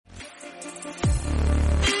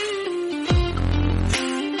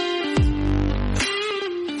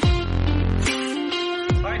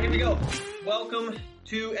Welcome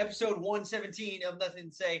to episode 117 of Nothing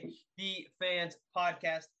to Say, the Fans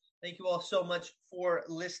Podcast. Thank you all so much for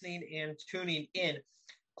listening and tuning in.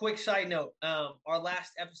 Quick side note, our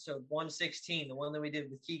last episode, 116, the one that we did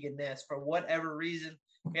with Keegan Ness, for whatever reason,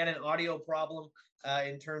 we had an audio problem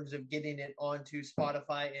in terms of getting it onto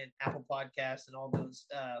Spotify and Apple Podcasts and all those,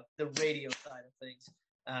 the radio side of things.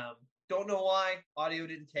 Don't know why audio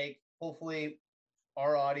didn't take. Hopefully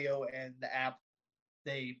our audio and the app,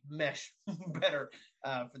 they mesh better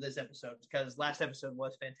for this episode, because last episode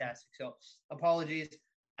was fantastic. So apologies.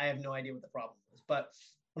 I have no idea what the problem was, but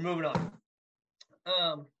we're moving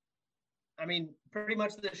on. Pretty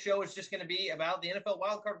much the show is just going to be about the NFL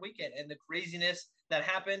wildcard weekend and the craziness that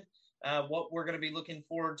happened, what we're going to be looking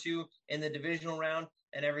forward to in the divisional round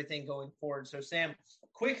and everything going forward. So Sam,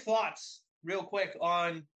 quick thoughts real quick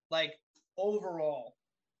on overall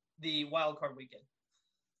the wildcard weekend.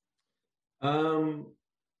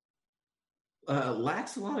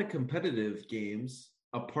 Lacks a lot of competitive games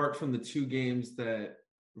apart from the two games that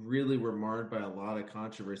really were marred by a lot of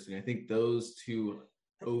controversy. And I think those two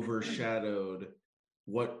overshadowed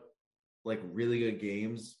what really good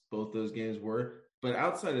games both those games were. But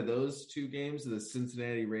outside of those two games, the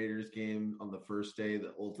Cincinnati Raiders game on the first day,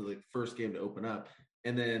 the ultimate first game to open up,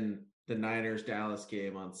 and then the Niners-Dallas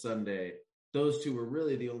game on Sunday, those two were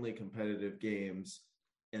really the only competitive games.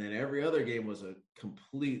 And then every other game was a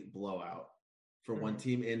complete blowout for one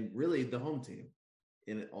team, and really the home team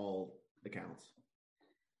in all accounts.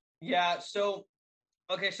 Yeah, so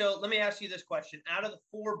let me ask you this question. Out of the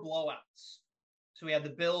four blowouts, so we have the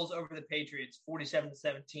Bills over the Patriots,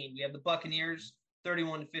 47-17. We have the Buccaneers,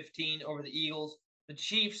 31-15 over the Eagles. The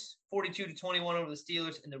Chiefs, 42-21 over the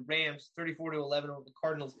Steelers. And the Rams, 34-11 over the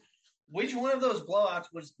Cardinals. Which one of those blowouts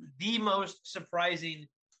was the most surprising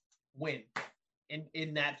win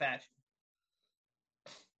in that fashion?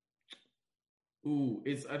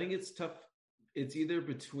 I think it's tough. It's either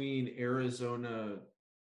between Arizona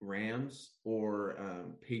Rams or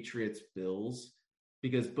Patriots Bills,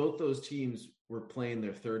 because both those teams were playing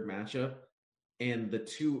their third matchup, and the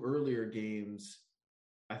two earlier games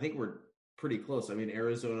I think were pretty close. I mean,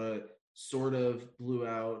 Arizona sort of blew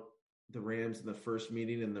out the Rams in the first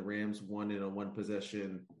meeting, and the Rams won in a one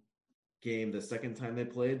possession game the second time they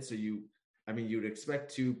played. So you'd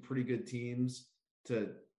expect two pretty good teams to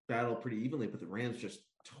battle pretty evenly, but the Rams just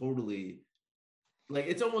totally,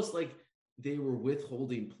 it's almost like they were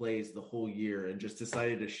withholding plays the whole year and just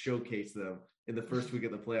decided to showcase them in the first week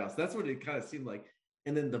of the playoffs. That's what it kind of seemed like.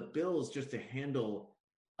 And then the Bills, just to handle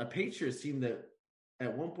a Patriots team that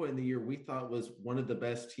at one point in the year we thought was one of the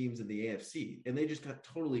best teams in the AFC, and they just got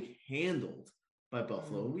totally handled by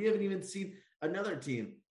Buffalo. And we haven't even seen another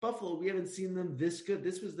team, Buffalo, we haven't seen them this good.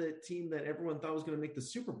 This was the team that everyone thought was going to make the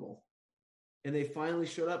Super Bowl. And they finally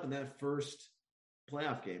showed up in that first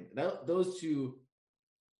playoff game. Those two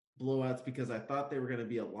blowouts, because I thought they were going to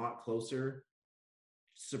be a lot closer,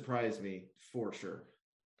 surprised me for sure.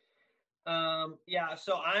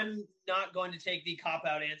 So I'm not going to take the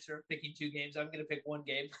cop-out answer of picking two games. I'm going to pick one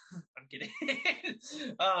game. I'm kidding.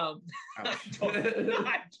 I'm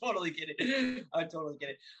totally kidding. I'm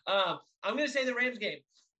going to say the Rams game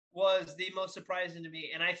was the most surprising to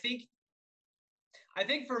me. And I think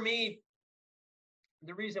for me,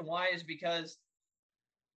 the reason why is because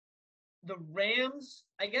the Rams,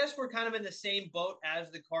 I guess, were kind of in the same boat as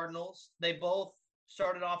the Cardinals. They both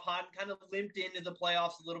started off hot and kind of limped into the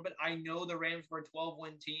playoffs a little bit. I know the Rams were a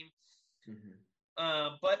 12-win team.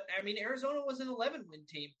 Mm-hmm. But Arizona was an 11-win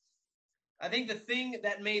team. I think the thing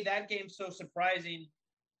that made that game so surprising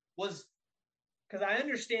was because I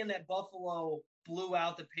understand that Buffalo blew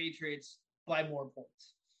out the Patriots by more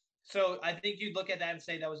points. So I think you'd look at that and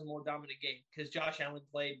say that was a more dominant game because Josh Allen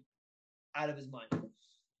played out of his mind.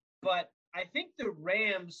 But I think the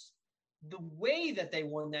Rams, the way that they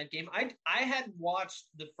won that game, I hadn't watched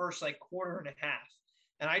the first quarter and a half.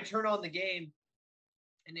 And I turn on the game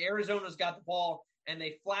and Arizona's got the ball and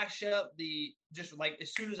they flash up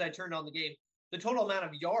as soon as I turned on the game, the total amount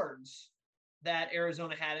of yards that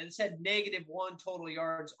Arizona had. And it said -1 total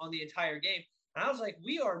yards on the entire game. And I was like,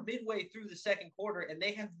 we are midway through the second quarter and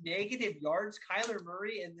they have negative yards. Kyler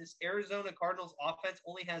Murray and this Arizona Cardinals offense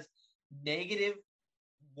only has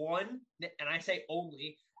 -1. And I say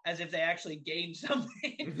only as if they actually gained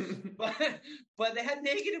something. but they had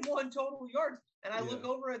 -1 total yards. And I look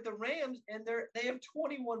over at the Rams and they have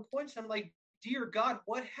 21 points. I'm like, dear God,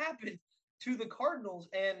 what happened to the Cardinals?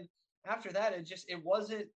 And after that, it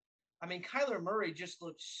wasn't. Kyler Murray just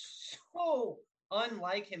looked so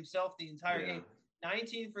unlike himself the entire game.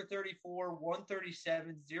 19 for 34,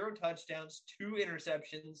 137, 0 touchdowns, 2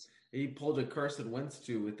 interceptions. He pulled a Carson Wentz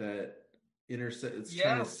too with that intercept. It's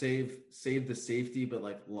trying Yeah. to save the safety, but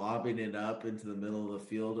like lobbing it up into the middle of the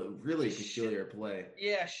field. A really peculiar play.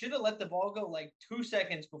 Yeah, should have let the ball go like 2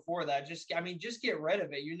 seconds before that. Just get rid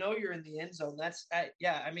of it. You know you're in the end zone. That's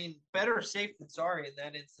yeah. I mean, better safe than sorry in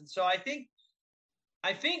that instance. So I think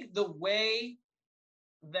the way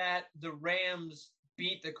that the Rams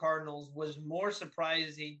beat the Cardinals was more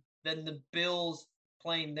surprising than the Bills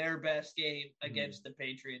playing their best game against the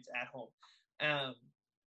Patriots at home.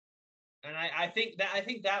 And I think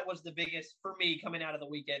that was the biggest for me coming out of the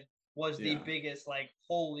weekend was the biggest like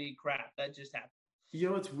holy crap that just happened. You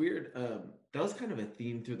know, it's weird. That was kind of a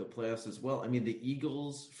theme through the playoffs as well. I mean, the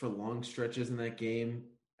Eagles for long stretches in that game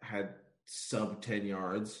had sub 10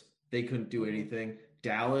 yards. They couldn't do anything.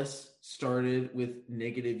 Dallas started with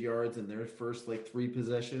negative yards in their first like 3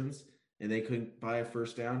 possessions, and they couldn't buy a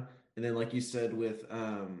first down. And then, like you said, with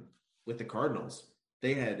the Cardinals,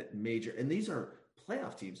 they had major. And these are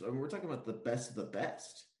playoff teams. I mean, we're talking about the best of the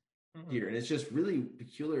best here, and it's just really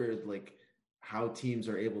peculiar, like how teams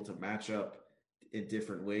are able to match up in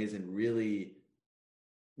different ways and really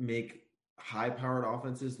make high-powered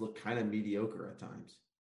offenses look kind of mediocre at times.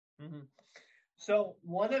 So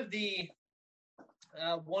one of the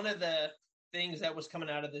things that was coming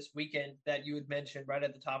out of this weekend that you had mentioned right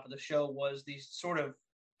at the top of the show was these sort of,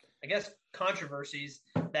 I guess, controversies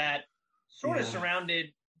that sort of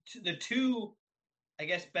surrounded the 2, I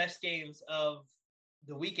guess, best games of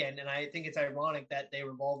the weekend, and I think it's ironic that they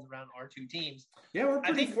revolved around our 2 teams. Yeah, we're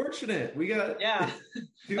pretty fortunate. We got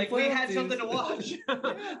like we had teams. Something to watch.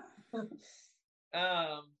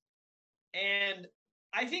 And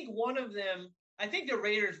I think one of them, I think the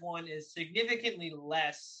Raiders one is significantly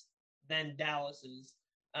less than Dallas's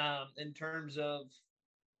in terms of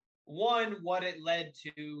one, what it led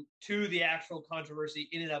to the actual controversy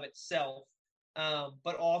in and of itself,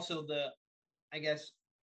 but also the, I guess,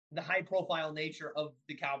 the high-profile nature of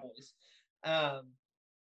the Cowboys.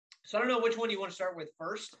 So I don't know which one you want to start with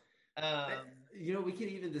first. You know, we can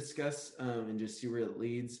even discuss and just see where it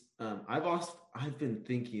leads. I've been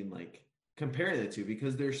thinking like comparing the 2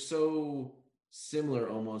 because they're so similar,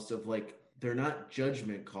 almost of like they're not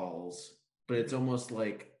judgment calls, but it's almost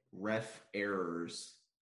like ref errors,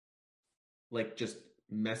 like just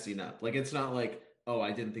messing up. Like it's not like, oh,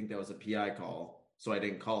 I didn't think that was a PI call, so I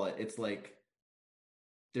didn't call it. It's like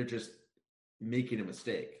they're just making a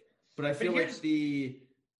mistake. But I feel like the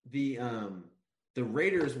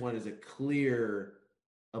Raiders one is a clear,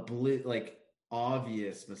 like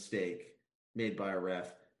obvious mistake made by a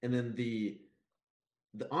ref. And then the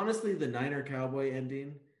honestly, the Niner Cowboy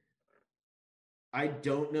ending, I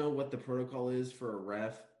don't know what the protocol is for a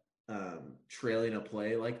ref trailing a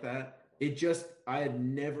play like that. I had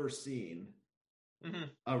never seen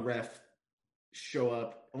a ref show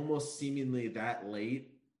up almost seemingly that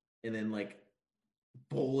late and then like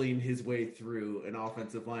bowling his way through an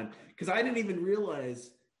offensive line, because I didn't even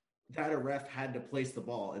realize that a ref had to place the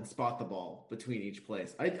ball and spot the ball between each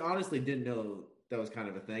place. I honestly didn't know that was kind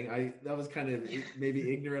of a thing. That was kind of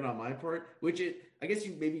maybe ignorant on my part, I guess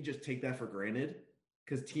you maybe just take that for granted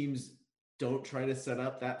because teams don't try to set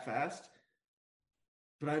up that fast.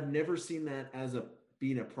 But I've never seen that as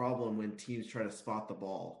being a problem when teams try to spot the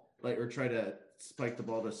ball, like, or try to spike the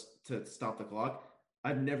ball to stop the clock.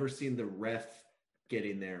 I've never seen the ref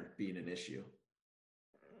getting there being an issue.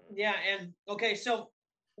 Yeah, and okay, so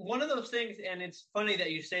one of those things, and it's funny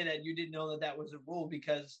that you say that you didn't know that was a rule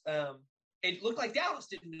because it looked like Dallas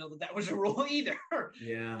didn't know that was a rule either.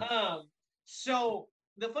 Yeah. So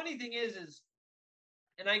the funny thing is,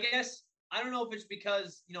 and I guess I don't know if it's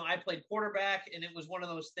because, I played quarterback and it was one of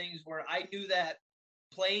those things where I knew that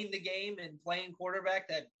playing the game and playing quarterback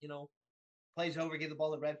that, plays over, give the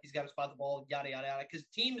ball to ref, he's got to spot the ball, yada, yada, yada. Because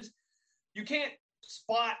teams, you can't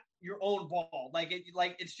spot your own ball.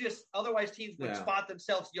 It's just, otherwise teams would spot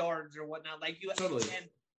themselves yards or whatnot. Like you totally.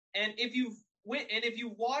 And if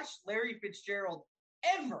you watched Larry Fitzgerald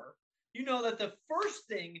ever, you know that the first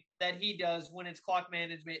thing that he does when it's clock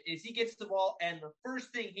management is he gets the ball, and the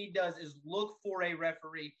first thing he does is look for a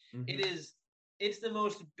referee. Mm-hmm. It's the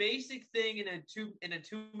most basic thing in a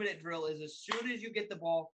 2-minute drill is as soon as you get the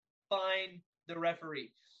ball, find the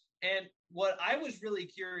referee. And what I was really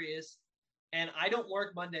curious, and I don't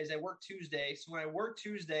work Mondays, I work Tuesday. So when I work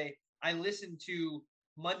Tuesday, I listen to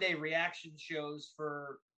Monday reaction shows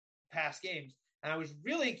for past games. And I was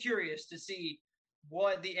really curious to see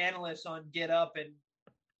what the analysts on Get Up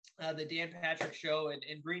and the Dan Patrick Show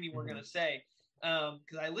and Greeny were going to say.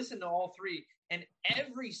 Because I listened to all 3, and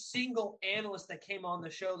every single analyst that came on the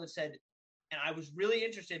show that said, and I was really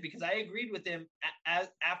interested because I agreed with him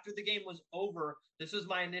after the game was over. This was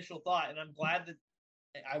my initial thought, and I'm glad that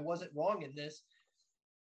I wasn't wrong in this.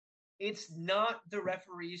 It's not the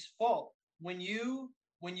referee's fault. When you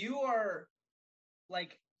are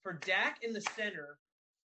like for Dak in the center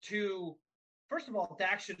to, first of all,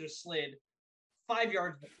 Dak should have slid 5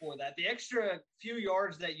 yards before that. The extra few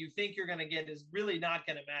yards that you think you're going to get is really not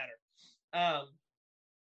going to matter.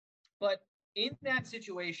 But in that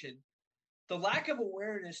situation, the lack of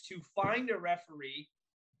awareness to find a referee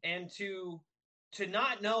and to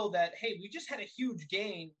not know that, hey, we just had a huge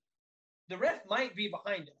gain. The ref might be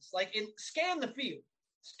behind us. Like, scan the field.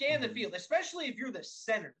 Scan the field, especially if you're the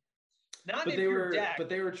center. Not but if they you're were, Dak. But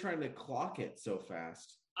they were trying to clock it so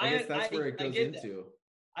fast. I guess that's where it goes into.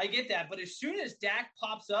 I get that, but as soon as Dak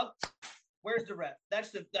pops up, where's the ref?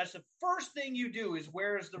 That's the first thing you do is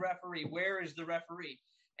where is the referee? Where is the referee?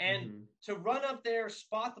 And to run up there,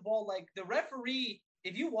 spot the ball, like the referee,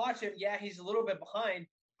 if you watch him, yeah, he's a little bit behind,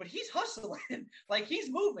 but he's hustling. Like he's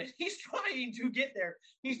moving. He's trying to get there.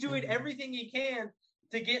 He's doing everything he can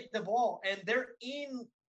to get the ball. And they're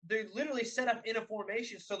literally set up in a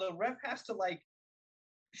formation. So the ref has to like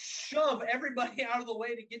shove everybody out of the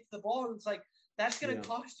way to get to the ball. And it's like, that's going to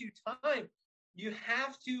cost you time. You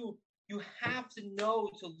have to know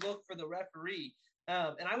to look for the referee.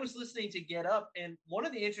 And I was listening to Get Up, and one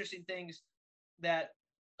of the interesting things that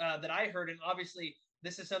I heard, and obviously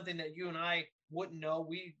this is something that you and I wouldn't know.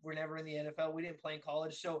 We were never in the NFL. We didn't play in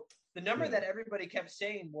college. So the number that everybody kept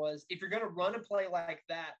saying was, if you're going to run a play like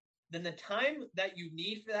that, then the time that you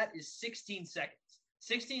need for that is 16 seconds.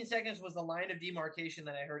 16 seconds was the line of demarcation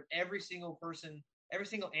that I heard every single person, every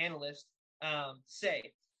single analyst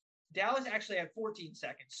say. Dallas actually had 14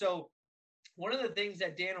 seconds. So one of the things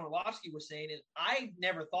that Dan Orlovsky was saying, and I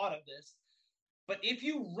never thought of this, but if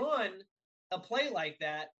you run a play like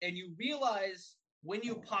that and you realize when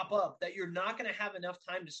you pop up that you're not going to have enough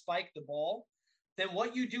time to spike the ball, then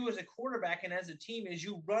what you do as a quarterback and as a team is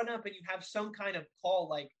you run up and you have some kind of call,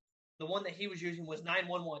 like the one that he was using was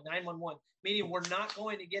 911, 911, meaning we're not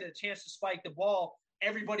going to get a chance to spike the ball.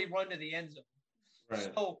 Everybody run to the end zone.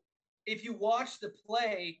 Right. So if you watch the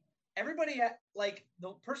play, everybody like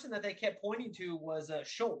the person that they kept pointing to was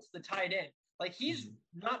Schultz, the tight end. Like he's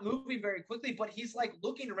not moving very quickly, but he's like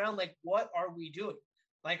looking around like, what are we doing?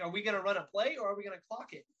 Like, are we going to run a play or are we going to clock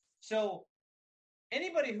it? So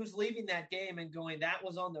anybody who's leaving that game and going, that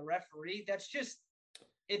was on the referee, that's just,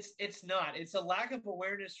 it's not. It's a lack of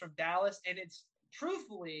awareness from Dallas. And it's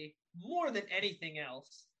truthfully, more than anything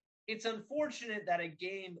else, it's unfortunate that a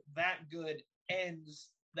game that good ends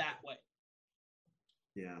that way.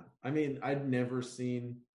 Yeah. I mean, I'd never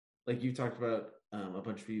seen, like you talked about a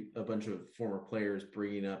bunch of former players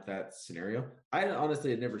bringing up that scenario. I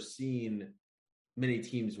honestly had never seen many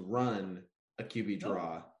teams run a QB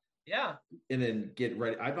draw. No. Yeah. And then get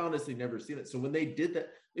ready. I've honestly never seen it. So when they did that,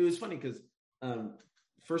 it was funny because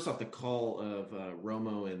first off, the call of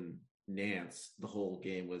Romo and Nance, the whole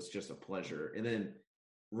game was just a pleasure. And then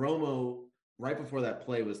Romo, right before that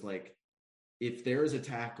play, was like, if there is a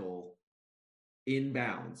tackle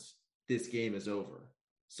inbounds, this game is over.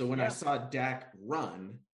 So when I saw Dak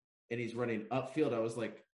run and he's running upfield, I was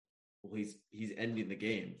like, well, he's ending the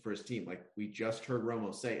game for his team. Like we just heard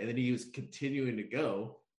Romo say, and then he was continuing to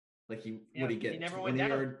go. Like what he get? He never went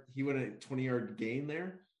down. He went a 20-yard gain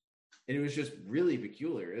there. And it was just really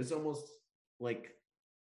peculiar. It was almost like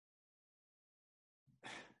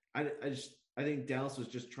I think Dallas was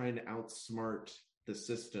just trying to outsmart the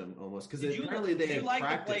system almost because apparently they had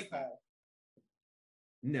practiced that.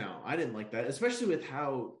 No, I didn't like that, especially with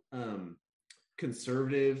how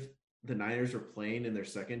conservative the Niners were playing in their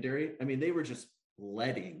secondary. I mean, they were just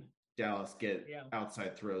letting Dallas get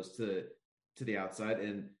outside throws to the outside.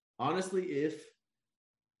 And honestly, if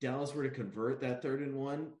Dallas were to convert that 3rd and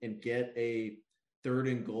 1 and get a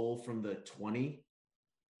 3rd and goal from the 20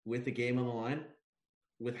 with the game on the line,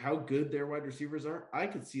 with how good their wide receivers are, I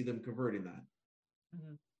could see them converting that.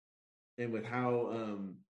 And with how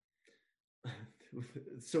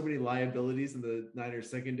so many liabilities in the Niners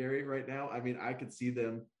secondary right now, I mean, I could see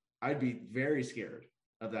them. I'd be very scared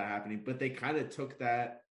of that happening, but they kind of took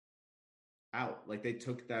that out. Like they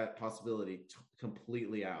took that possibility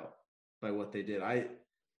completely out by what they did. I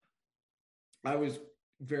was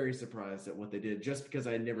very surprised at what they did just because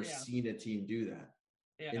I had never seen a team do that.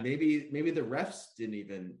 Yeah. And maybe the refs didn't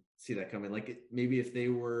even see that coming. Like maybe if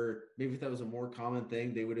that was a more common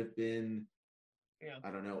thing, they would have been,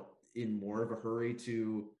 I don't know, in more of a hurry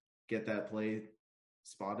to get that play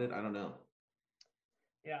spotted. I don't know.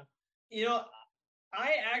 Yeah. You know,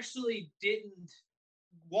 I actually didn't,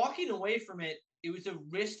 walking away from it, it was a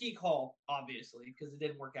risky call, obviously, because it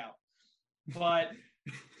didn't work out. But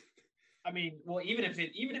I mean, well, even if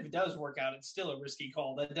it does work out, it's still a risky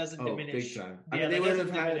call. That doesn't diminish. Big time. I mean, they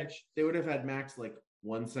would have had max like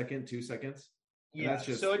 1 second, 2 seconds. And yeah. That's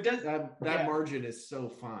just so it does that margin is so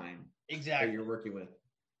fine. Exactly. That you're working with.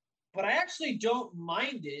 But I actually don't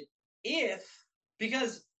mind it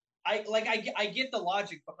because I get the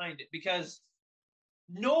logic behind it, because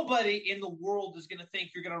nobody in the world is going to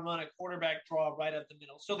think you're going to run a quarterback draw right up the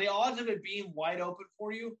middle. So the odds of it being wide open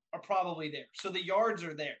for you are probably there. So the yards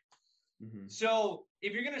are there. Mm-hmm. So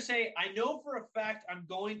if you're going to say, I know for a fact I'm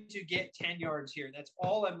going to get 10 yards here, that's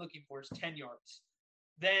all I'm looking for is 10 yards.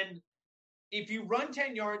 Then if you run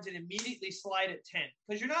 10 yards and immediately slide at 10,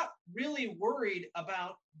 because you're not really worried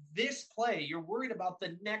about this play, you're worried about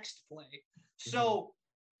the next play. So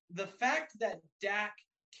the fact that Dak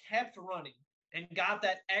kept running and got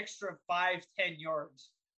that extra 5-10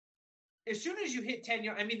 yards, as soon as you hit 10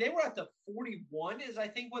 yards, I mean, they were at the 41 is I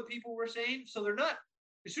think what people were saying. So they're not,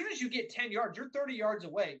 as soon as you get 10 yards, you're 30 yards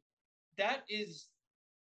away. That is,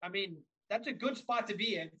 I mean, that's a good spot to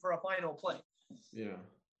be in for a final play. Yeah.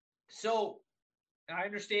 So I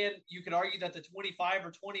understand you could argue that the 25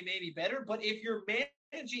 or 20 may be better, but if you're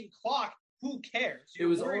managing clock, who cares? It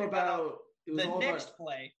was all about the next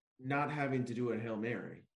play. Not having to do a Hail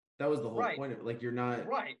Mary. That was the whole point of it. Like, you're not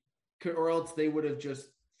right. Or else they would have just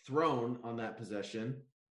thrown on that possession.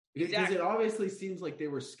 Because it obviously seems like they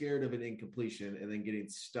were scared of an incompletion and then getting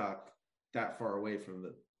stuck that far away from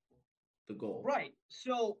the goal. Right.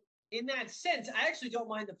 So in that sense, I actually don't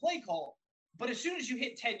mind the play call. But as soon as you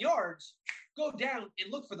hit 10 yards, go down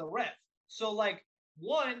and look for the ref. So, like,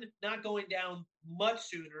 1, not going down much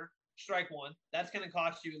sooner, strike 1. That's going to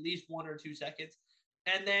cost you at least 1 or 2 seconds.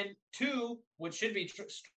 And then 2, which should be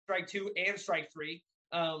strike 2 and strike 3,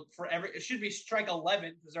 it should be strike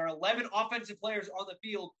 11, because there are 11 offensive players on the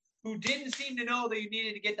field who didn't seem to know that you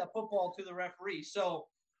needed to get the football to the referee. So,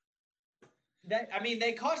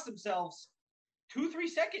 they cost themselves 2-3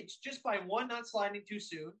 seconds just by 1, not sliding too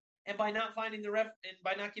soon, and by not finding the ref and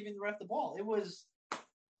by not giving the ref the ball. It was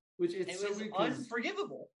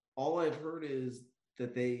unforgivable. All I've heard is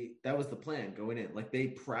that that was the plan going in. Like, they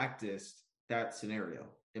practiced that scenario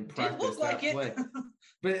and practiced that play.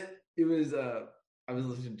 But it was I was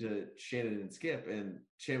listening to Shannon and Skip, and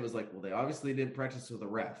Shannon was like, well, they obviously didn't practice with a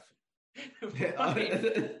ref.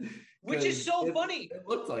 Which is so funny. It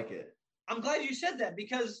looked like it. I'm glad you said that,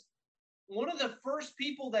 because one of the first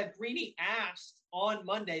people that Greeny asked on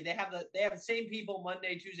Monday, they have the same people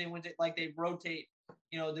Monday, Tuesday, Wednesday, like they rotate.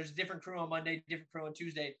 You know, there's a different crew on Monday, different crew on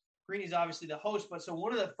Tuesday. Greeny's obviously the host, but so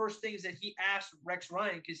one of the first things that he asked Rex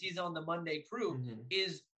Ryan, because he's on the Monday crew,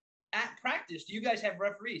 is at practice, do you guys have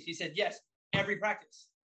referees? He said, yes, every practice.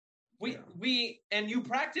 And you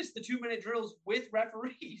practice the 2-minute drills with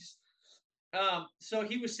referees. So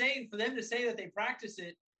he was saying, for them to say that they practice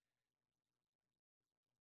it,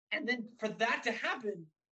 and then for that to happen,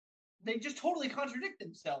 they just totally contradict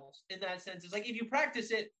themselves in that sense. It's like, if you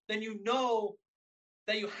practice it, then you know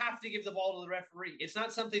that you have to give the ball to the referee. It's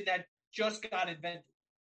not something that just got invented.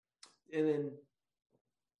 And then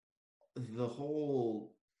the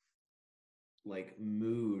whole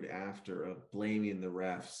mood after of blaming the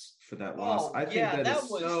refs for that loss. I think that is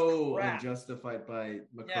so unjustified by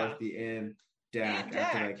McCarthy and Dak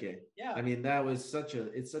after that game. Yeah. I mean, it's such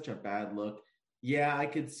a bad look. Yeah, I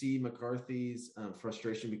could see McCarthy's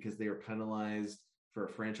frustration because they were penalized for a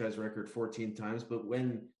franchise record 14 times. But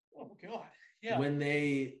when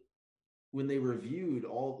they reviewed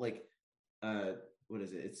all what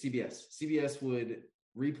is it? It's CBS. CBS would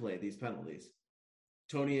replay these penalties.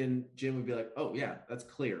 Tony and Jim would be like, "Oh yeah, that's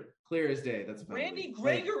clear as day. That's a penalty." Randy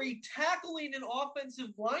Gregory tackling an offensive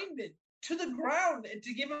lineman to the ground and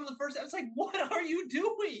to give him the first. I was like, "What are you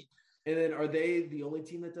doing?" And then, are they the only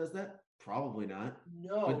team that does that? Probably not.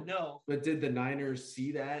 No. But did the Niners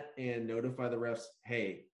see that and notify the refs,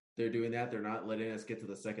 hey, they're doing that. They're not letting us get to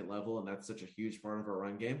the second level, and that's such a huge part of our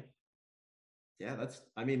run game? Yeah,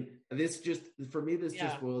 for me, this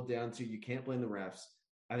just boiled down to, you can't blame the refs.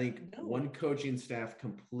 I think one coaching staff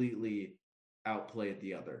completely outplayed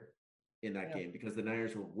the other in that game, because the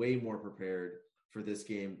Niners were way more prepared for this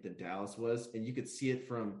game than Dallas was. And you could see it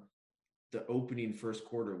from the opening first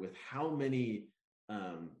quarter with how many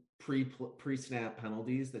pre-snap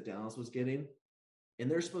penalties that Dallas was getting. And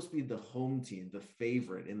they're supposed to be the home team, the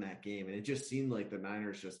favorite in that game. And it just seemed like the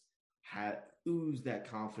Niners just had oozed that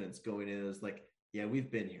confidence going in. It was like, yeah,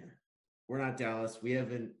 we've been here. We're not Dallas. We've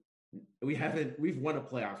won a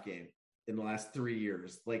playoff game in the last 3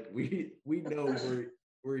 years. Like, we know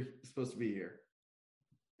we're supposed to be here.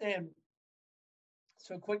 And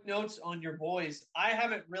so, quick notes on your boys. I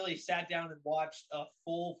haven't really sat down and watched a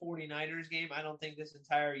full 49ers game, I don't think, this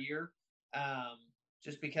entire year.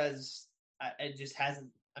 just because it just hasn't.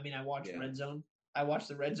 I mean, I watch Red Zone. I watch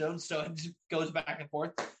the Red Zone, so it just goes back and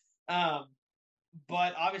forth.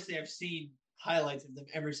 But obviously, I've seen highlights of them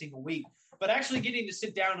every single week. But actually getting to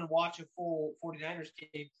sit down and watch a full 49ers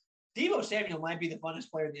game, Deebo Samuel might be the funnest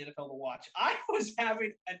player in the NFL to watch. I was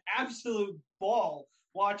having an absolute ball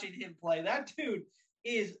watching him play. That dude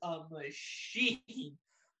is a machine.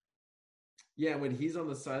 Yeah, when he's on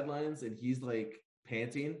the sidelines and he's like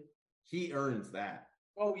panting, he earns that.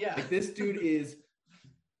 Oh, yeah. Like this dude is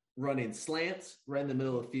running slants right in the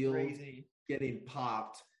middle of the field, getting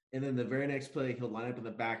popped. And then the very next play, he'll line up in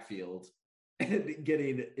the backfield and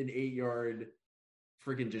getting an 8-yard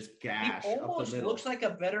freaking just gash. He almost looks like a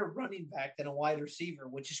better running back than a wide receiver,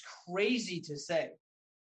 which is crazy to say.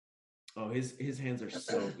 Oh, his hands are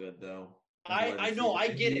so good, though. I know, I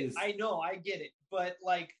get it. I know, I get it. But,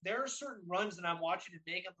 like, there are certain runs that I'm watching him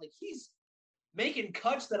make. I'm like, he's making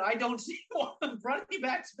cuts that I don't see running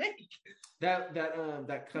backs make.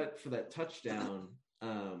 That cut for that touchdown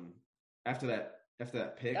after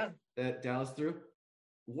that pick that Dallas threw,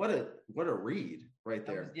 what a read right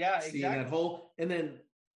there. Seeing that hole. And then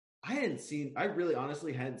I really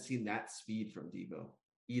honestly hadn't seen that speed from Deebo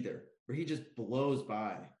either, where he just blows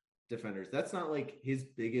by defenders. That's not like his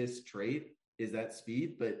biggest trait is that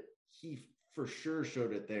speed, but he for sure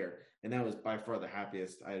showed it there. And that was by far the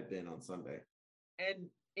happiest I had been on Sunday. And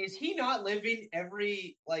is he not living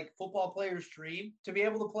every like football player's dream to be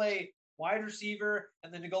able to play wide receiver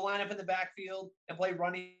and then to go line up in the backfield and play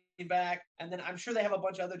running back? And then I'm sure they have a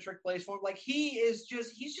bunch of other trick plays for him. Like he's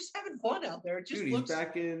just having fun out there. It just Dude, looks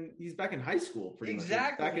he's back in high school pretty much.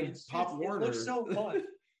 Exactly. Back in Pop Warner. It looks so fun.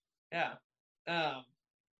 Yeah.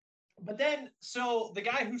 But then, so the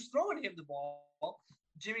guy who's throwing him the ball,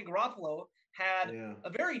 Jimmy Garoppolo, had a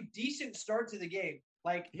very decent start to the game.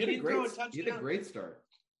 Like he didn't throw a touchdown. He had a great start.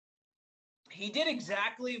 He did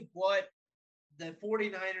exactly what the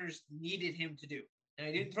 49ers needed him to do. And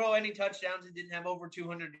he didn't throw any touchdowns. He didn't have over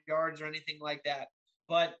 200 yards or anything like that.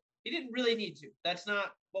 But he didn't really need to. That's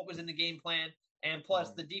not what was in the game plan. And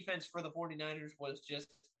plus, the defense for the 49ers was just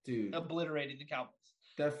obliterating the Cowboys.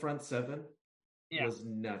 That front seven was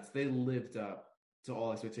nuts. They lived up to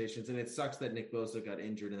all expectations. And it sucks that Nick Bosa got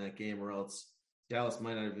injured in that game, or else Dallas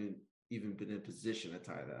might not have even been in a position to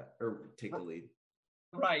tie that or take the lead.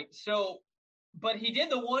 Right. So, but he did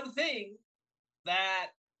the one thing that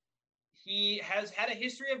he has had a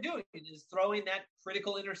history of doing, is throwing that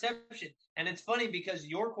critical interception. And it's funny because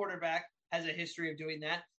your quarterback has a history of doing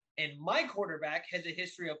that, and my quarterback has a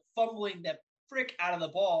history of fumbling the frick out of the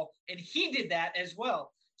ball, and he did that as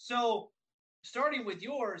well. So, starting with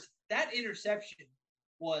yours, that interception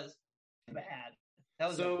was bad. That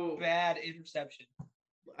was a bad interception.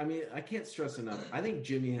 I mean, I can't stress enough. I think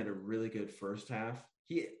Jimmy had a really good first half.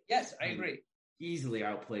 Yes, I agree. Easily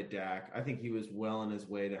outplayed Dak. I think he was well on his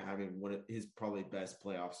way to having one of his probably best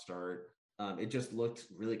playoff start. It just looked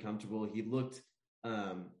really comfortable. He looked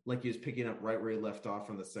like he was picking up right where he left off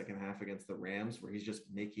from the second half against the Rams, where he's just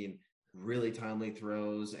making really timely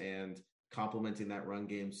throws and complementing that run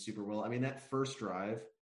game super well. I mean, that first drive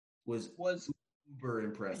was uber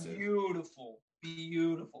impressive. Beautiful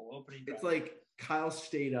opening drive. It's like Kyle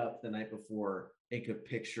stayed up the night before and could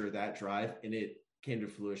picture that drive, and it came to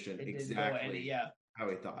fruition exactly how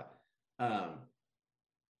he thought.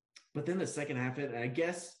 But then the second half, and I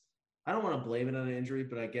guess I don't want to blame it on an injury,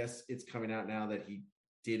 but I guess it's coming out now that he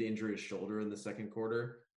did injure his shoulder in the second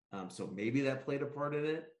quarter. So maybe that played a part in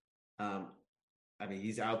it. I mean,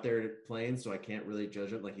 he's out there playing, so I can't really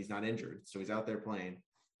judge him. Like, he's not injured, so he's out there playing.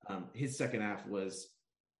 His second half was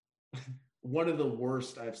one of the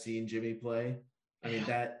worst I've seen Jimmy play. I mean,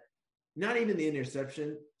 that not even the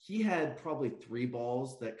interception. He had probably 3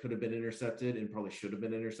 balls that could have been intercepted and probably should have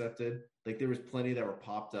been intercepted. Like, there was plenty that were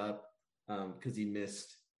popped up because he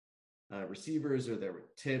missed receivers, or they were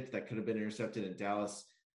tipped that could have been intercepted, and Dallas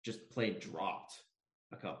just plain dropped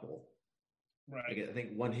a couple. Right. Like, I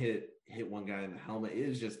think one hit one guy in the helmet. It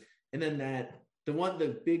was just, and then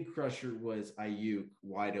the big crusher was Ayuk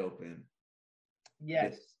wide open.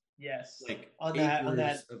 Yes. Like on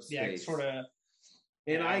that of space. Sort of.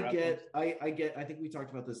 And I think we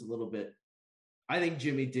talked about this a little bit. I think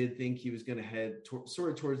Jimmy did think he was going to head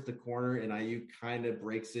sort of towards the corner, and Ayuk kind of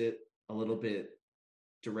breaks it a little bit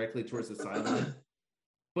directly towards the sideline.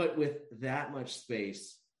 But with that much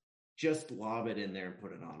space, just lob it in there and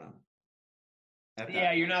put it on him.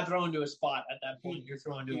 You're not throwing to a spot at that point. You're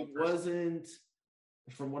throwing to a person.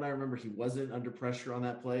 From what I remember, he wasn't under pressure on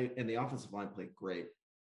that play, and the offensive line played great.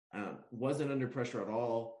 Wasn't under pressure at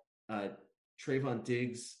all. Trayvon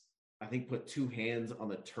Diggs I think, put two hands on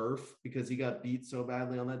the turf because he got beat so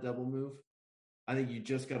badly on that double move. I think you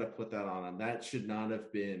just got to put that on him. That should not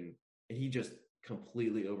have been. He just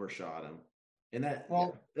completely overshot him, and that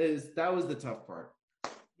was the tough part.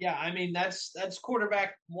 Yeah, I mean that's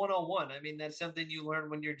quarterback 101. I mean that's something you learn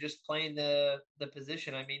when you're just playing the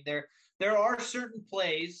position. I mean there are certain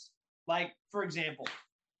plays, like for example,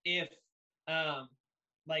 if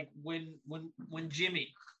like when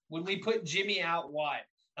we put Jimmy out wide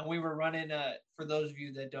and we were running for those of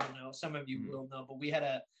you that don't know, some of you will know, but we had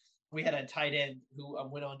a tight end who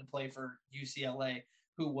went on to play for UCLA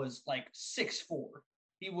who was like 6'4".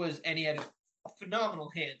 And he had phenomenal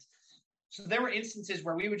hands. So there were instances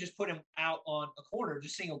where we would just put him out on a corner,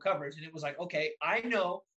 just single coverage. And it was like, okay, I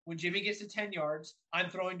know when Jimmy gets to 10 yards, I'm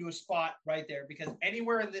throwing to a spot right there because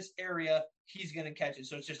anywhere in this area, he's going to catch it.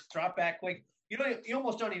 So it's just drop back quick. You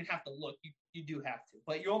almost don't even have to look. You do have to,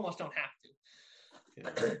 but you almost don't have to.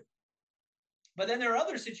 Yeah. But then there are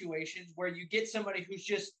other situations where you get somebody who's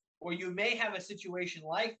just, or you may have a situation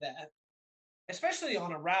like that, especially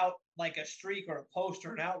on a route like a streak or a post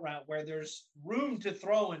or an out route where there's room to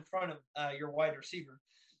throw in front of your wide receiver.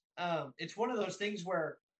 It's one of those things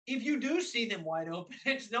where if you do see them wide open,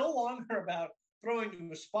 it's no longer about throwing to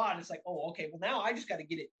a spot. It's like, oh, okay, well, now I just got to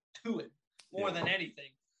get it to him more than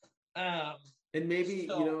anything. And maybe,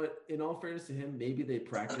 in all fairness to him, maybe they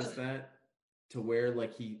practice that to where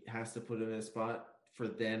like he has to put him in a spot for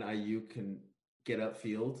then Ayuk can get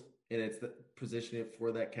upfield and it's the position it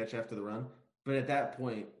for that catch after the run. But at that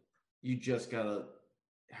point, you just gotta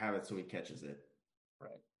have it so he catches it.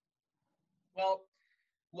 Right. Well,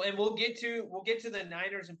 and we'll get to the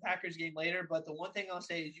Niners and Packers game later. But the one thing I'll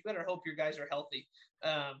say is you better hope your guys are healthy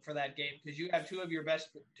for that game because you have two of your best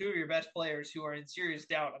players who are in serious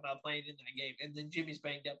doubt about playing in that game, and then Jimmy's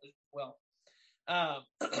banged up as well.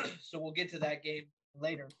 So we'll get to that game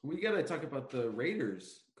later. We gotta talk about the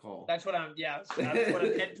Raiders call. That's what I'm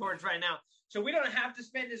heading towards right now. So we don't have to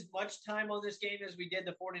spend as much time on this game as we did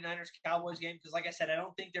the 49ers-Cowboys game because, like I said, I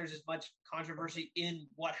don't think there's as much controversy in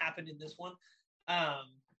what happened in this one.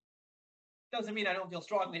 Doesn't mean I don't feel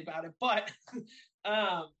strongly about it, but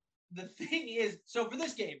the thing is, so for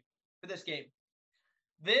this game,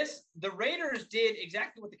 the Raiders did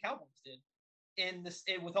exactly what the Cowboys did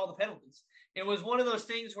with all the penalties. It was one of those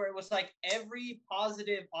things where it was like every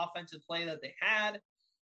positive offensive play that they had,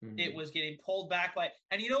 it was getting pulled back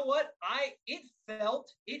and you know what? It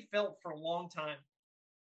felt for a long time,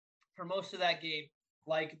 for most of that game,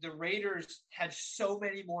 like the Raiders had so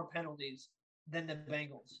many more penalties than the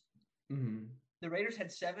Bengals. Mm-hmm. The Raiders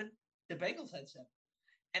had 7. The Bengals had 7.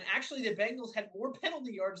 And actually the Bengals had more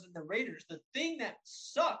penalty yards than the Raiders. The thing that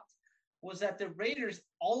sucked was that the Raiders,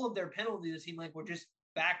 all of their penalties, it seemed like, were just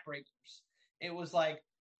backbreakers. It was like,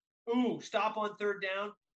 ooh, stop on third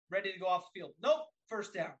down, ready to go off the field. Nope,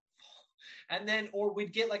 first down. And then, or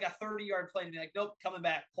we'd get like a 30-yard play and be like, nope, coming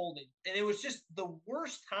back, holding. And it was just the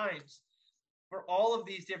worst times for all of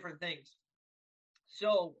these different things.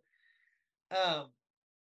 So, I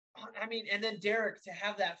mean, and then Derek to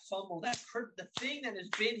have that fumble, the thing that has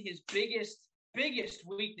been his biggest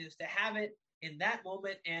weakness, to have it in that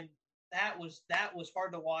moment, and that was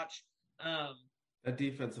hard to watch. That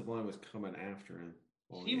defensive line was coming after him.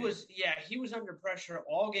 He was under pressure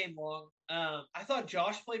all game long. I thought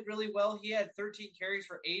Josh played really well. He had 13 carries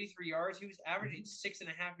for 83 yards. He was averaging 6.5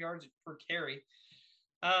 yards per carry.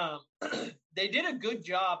 They did a good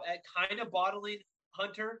job at kind of bottling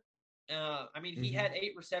Hunter. I mean, he had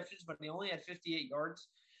 8 receptions, but he only had 58 yards.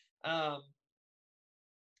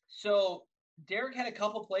 So Derek had a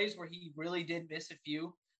couple plays where he really did miss a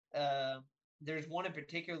few. There's one in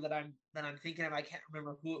particular that I'm thinking of. I can't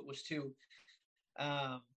remember who it was to.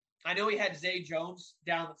 I know he had Zay Jones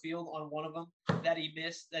down the field on one of them that he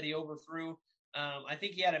missed, that he overthrew. I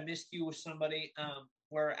think he had a miscue with somebody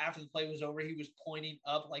where after the play was over, he was pointing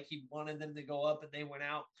up like he wanted them to go up and they went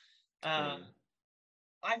out.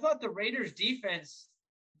 I thought the Raiders defense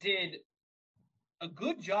did a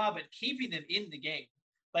good job at keeping them in the game.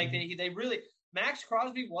 Like they really, Max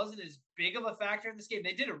Crosby wasn't as big of a factor in this game.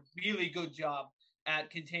 They did a really good job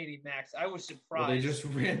at containing Max. I was surprised. Well, they just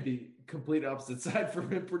ran the complete opposite side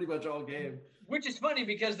from him pretty much all game. Which is funny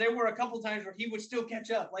because there were a couple times where he would still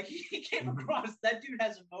catch up. Like he came across, that dude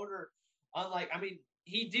has a motor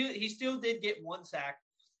he still did get 1 sack,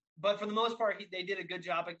 but for the most part, they did a good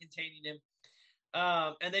job at containing him.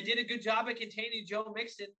 And they did a good job at containing Joe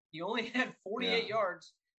Mixon. He only had 48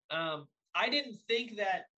 yards. I didn't think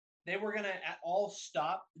that they were going to at all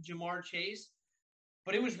stop Jamar Chase,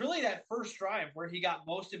 but it was really that first drive where he got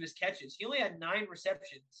most of his catches. He only had 9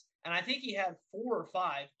 receptions, and I think he had 4 or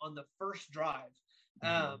 5 on the first drive.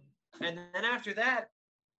 And then after that,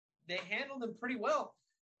 they handled them pretty well.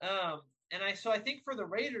 So I think for the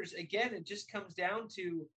Raiders, again, it just comes down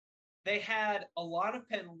to they had a lot of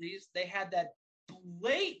penalties. They had that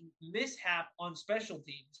blatant mishap on special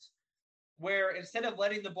teams where instead of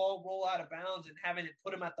letting the ball roll out of bounds and having it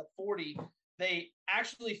put them at the 40, they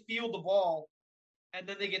actually field the ball and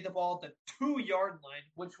then they get the ball at the 2-yard line,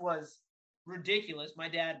 which was ridiculous. My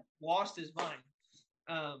dad lost his mind.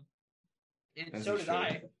 And so did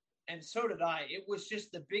I. And so did I. It was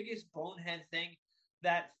just the biggest bonehead thing.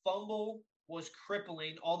 That fumble was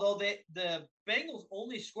crippling, although the Bengals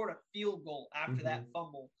only scored a field goal after that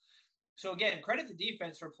fumble. So, again, credit the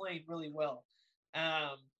defense for playing really well.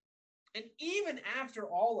 And even after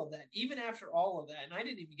all of that, and I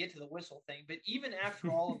didn't even get to the whistle thing, but even after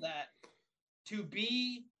all of that, to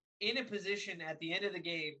be in a position at the end of the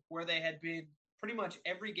game where they had been pretty much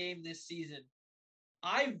every game this season,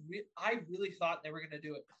 I really thought they were going to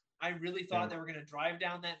do it. I really thought they were going to drive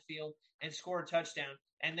down that field and score a touchdown,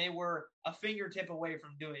 and they were a fingertip away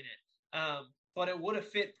from doing it. But it would have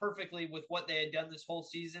fit perfectly with what they had done this whole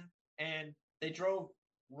season, and they drove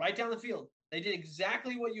right down the field. They did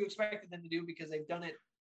exactly what you expected them to do because they've done it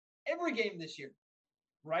every game this year.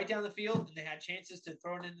 Right down the field, and they had chances to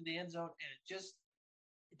throw it into the end zone, and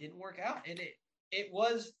it didn't work out. And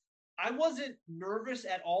I wasn't nervous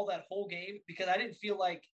at all that whole game because I didn't feel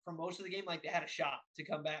like for most of the game like they had a shot to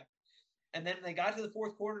come back. And then they got to the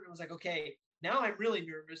fourth quarter and it was like, okay, now I'm really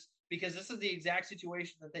nervous because this is the exact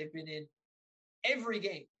situation that they've been in every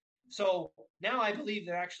game. So now I believe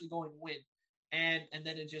they're actually going to win. And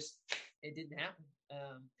then it didn't happen.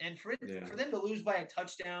 And for them to lose by a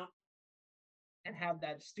touchdown and have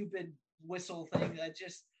that stupid whistle thing, that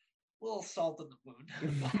just a little salt in the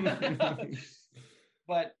wound.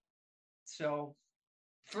 But so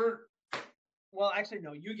actually,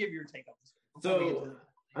 no, you give your take on this. So,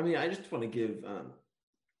 I mean, I just want to give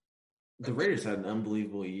the Raiders had an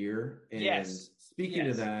unbelievable year. And speaking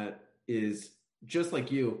of that is just like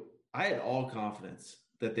you, I had all confidence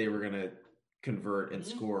that they were going to convert and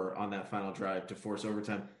score on that final drive to force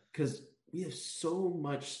overtime because we have so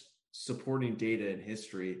much supporting data and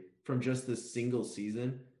history from just this single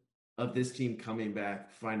season of this team coming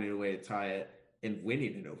back, finding a way to tie it and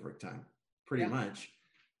winning in overtime pretty much.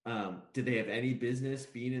 Did they have any business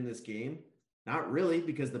being in this game? Not really,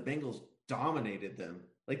 because the Bengals dominated them.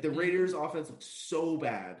 Like the Raiders offense looked so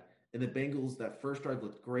bad and the Bengals that first drive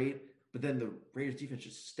looked great, but then the Raiders defense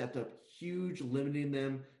just stepped up huge, limiting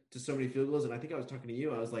them to so many field goals. And I think I was talking to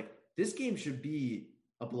you. I was like, this game should be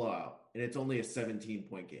a blowout, and it's only a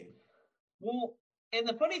 17-point game. Well, and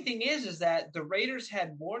the funny thing is that the Raiders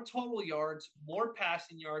had more total yards, more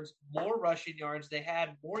passing yards, more rushing yards. They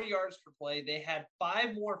had more yards per play. They had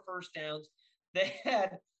 5 more first downs.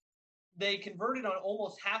 They converted on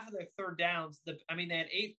almost half of their third downs. They had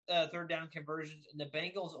 8 third down conversions, and the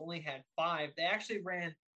Bengals only had 5. They actually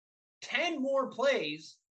ran 10 more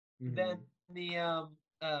plays than the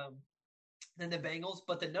Bengals,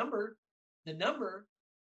 but the number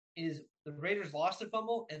is the Raiders lost a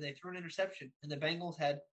fumble and they threw an interception, and the Bengals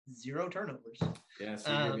had 0 turnovers. Yeah,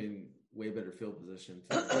 so you're in way better field position.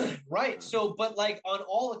 Right. So, but like on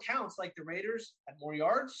all accounts, like the Raiders had more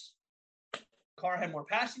yards. Carr had more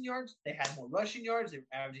passing yards. They had more rushing yards. They were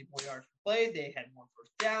averaging more yards per play. They had more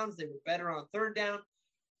first downs. They were better on third down.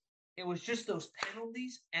 It was just those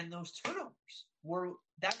penalties and those turnovers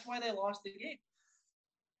that's why they lost the game.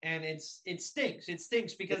 And it stinks. It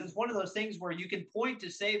stinks because it's one of those things where you can point to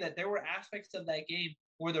say that there were aspects of that game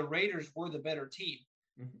where the Raiders were the better team,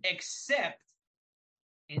 except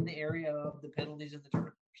in the area of the penalties and the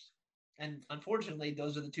turnovers. And unfortunately,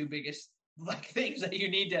 those are the 2 biggest things that you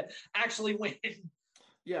need to actually win.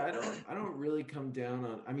 Yeah, I don't really come down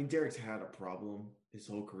on. I mean, Derek's had a problem his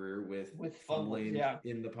whole career with fumbling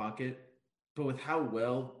in the pocket. But with how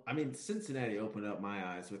well, Cincinnati opened up my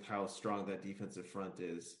eyes with how strong that defensive front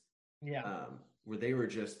is. Yeah. Where they were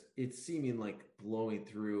it's seeming like blowing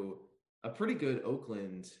through a pretty good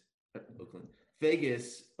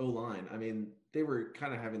Vegas O-line. I mean, they were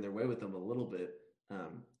kind of having their way with them a little bit.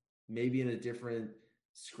 Maybe in a different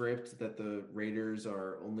script that the Raiders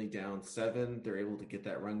are only down 7. They're able to get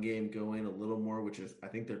that run game going a little more, which is, I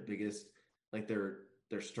think, their biggest,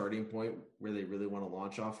 their starting point where they really want to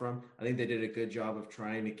launch off from. I think they did a good job of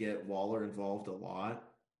trying to get Waller involved a lot,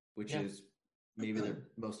 which is maybe their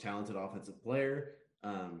most talented offensive player.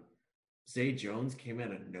 Zay Jones came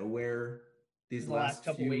out of nowhere these last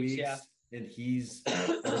couple few weeks. And he's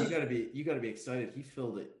you gotta be excited.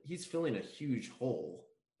 He's filling a huge hole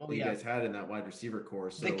that you guys had in that wide receiver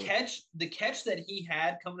core. So the catch that he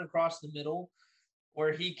had coming across the middle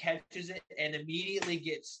where he catches it and immediately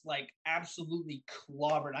gets like absolutely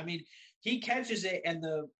clobbered. I mean, he catches it and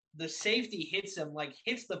the safety hits him, like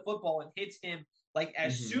hits the football and hits him like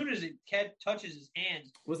as soon as it touches his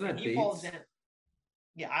hands. Wasn't that he Bates? Falls down.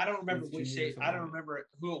 Yeah, I don't remember I don't remember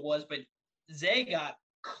who it was, but Zay got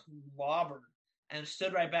clobbered and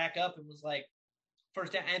stood right back up and was like,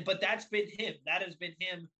 first down. But that's been him. That has been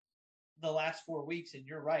him the last 4 weeks. And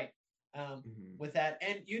you're right with that.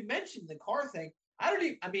 And you mentioned the Carr thing. I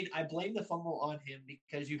blame the fumble on him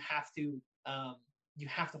because you have to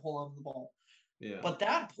hold on to the ball. Yeah. But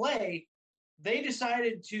that play, they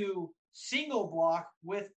decided to single block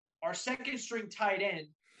with our second string tight end,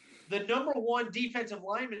 the number one defensive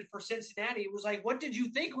lineman for Cincinnati. Was like, what did you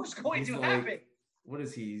think was going to happen? What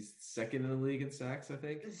is he, second in the league in sacks, I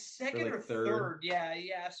think? Second or third.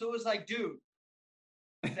 Yeah. So it was like, dude,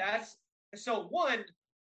 that's – so one,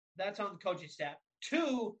 that's on the coaching staff.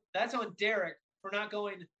 Two, that's on Derek for not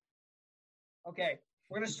going, okay,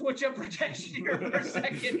 we're going to switch up protection here for a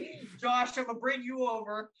second. Josh, I'm going to bring you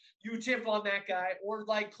over. You tip on that guy. Or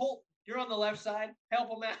like, Colt, you're on the left side.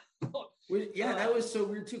 Help him out. Yeah, that was so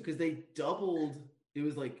weird too because they doubled – it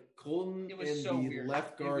was like Colton and the weird.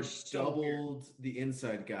 left guard doubled the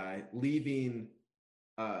inside guy, leaving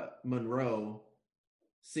Monroe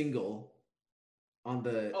single on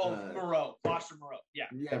the Moreau, Foster Moreau. Yeah,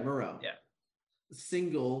 Moreau. Yeah.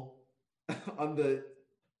 Single on the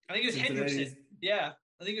I think it was Hendrickson. Yeah.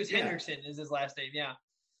 I think it was Hendrickson is his last name. Yeah.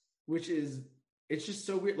 Which is it's just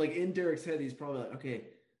so weird. Like in Derek's head, he's probably like, okay,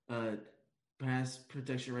 pass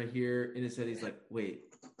protection right here. In his head, he's like, wait,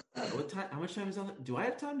 what time? How much time is on that? Do I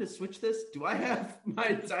have time to switch this? Do I have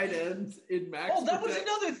my tight ends in max? Oh, that was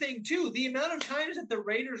another thing too. The amount of times that the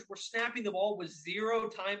Raiders were snapping the ball with 0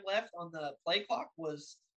 time left on the play clock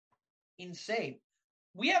was insane.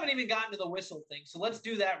 We haven't even gotten to the whistle thing, so let's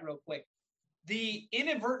do that real quick. The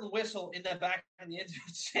inadvertent whistle in the back of the end zone.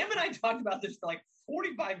 Sam and I talked about this for like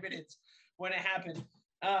 45 minutes when it happened.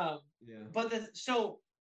 But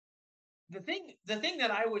the thing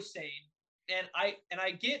that I was saying, and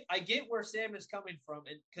I get where Sam is coming from,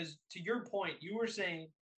 and because to your point, you were saying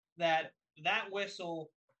that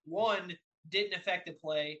whistle, one, didn't affect the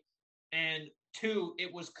play, and two,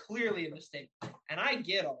 it was clearly a mistake. And I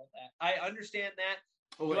get all of that. I understand that.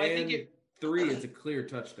 Oh, I think three is a clear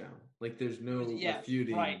touchdown. Like there's no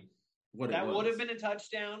refuting what it was. That would have been a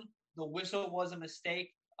touchdown. The whistle was a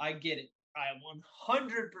mistake. I get it. I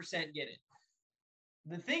 100% get it.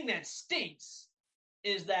 The thing that stinks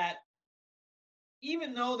is that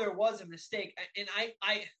even though there was a mistake, and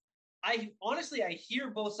I honestly, I hear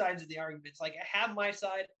both sides of the arguments. Like I have my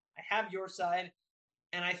side, I have your side,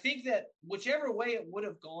 and I think that whichever way it would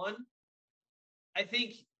have gone, I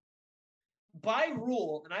think by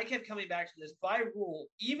rule, and I kept coming back to this, by rule,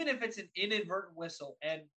 even if it's an inadvertent whistle,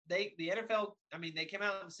 and the NFL, I mean, they came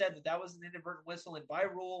out and said that was an inadvertent whistle, and by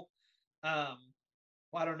rule, well,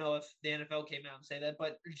 I don't know if the NFL came out and say that,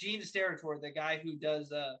 but Gene Steratore, the guy who does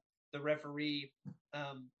the referee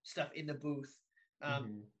stuff in the booth,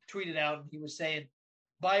 tweeted out, and he was saying,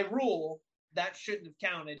 by rule, that shouldn't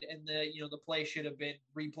have counted, and the play should have been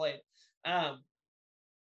replayed.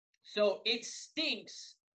 So it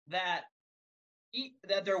stinks that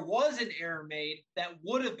there was an error made that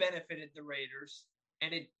would have benefited the Raiders,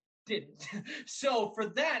 and it didn't. So for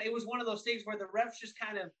that, it was one of those things where the refs just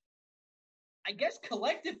kind of, I guess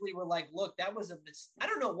collectively were like, look, that was I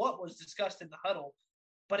don't know what was discussed in the huddle,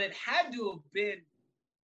 but it had to have been,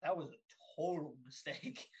 that was a total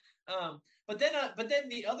mistake. But then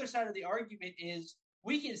the other side of the argument is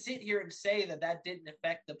we can sit here and say that didn't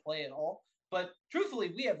affect the play at all, but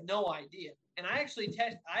truthfully, we have no idea. And I actually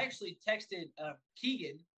texted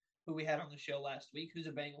Keegan, who we had on the show last week, who's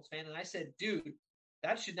a Bengals fan, and I said, dude,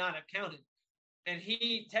 that should not have counted. And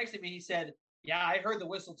he texted me, he said, yeah, I heard the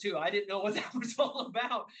whistle too. I didn't know what that was all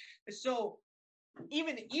about. So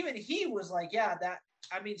even he was like, yeah,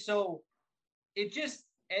 so it just,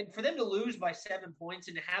 and for them to lose by 7 points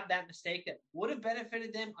and to have that mistake that would have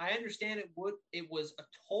benefited them, I understand it was a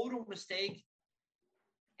total mistake.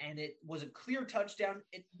 And it was a clear touchdown.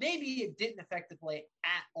 Maybe it didn't affect the play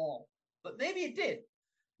at all, but maybe it did.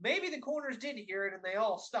 Maybe the corners did hear it and they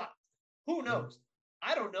all stopped. Who knows?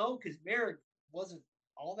 I don't know because Merrick wasn't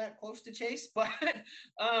all that close to Chase, but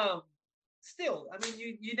still, I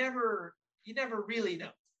mean, you never really know.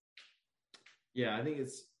 Yeah, I think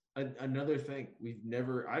it's another thing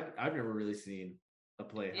I've never really seen a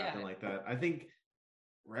play happen like that. I think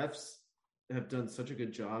refs have done such a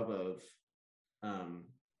good job of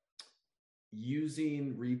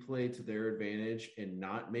using replay to their advantage and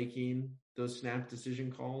not making those snap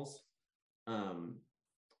decision calls.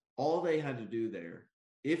 all they had to do there,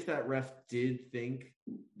 if that ref did think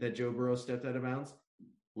that Joe Burrow stepped out of bounds,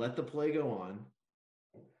 let the play go on.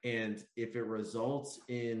 And if it results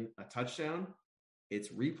in a touchdown, it's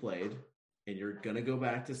replayed, and you're going to go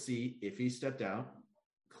back to see if he stepped out.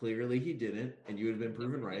 Clearly he didn't, and you would have been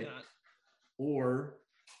proven right. Or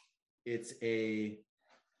it's a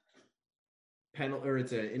penalty, or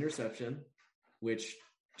it's an interception, which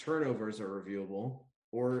turnovers are reviewable,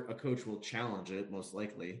 or a coach will challenge it, most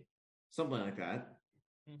likely. Something like that.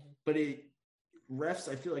 Mm-hmm. But refs,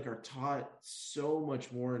 I feel like, are taught so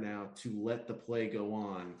much more now to let the play go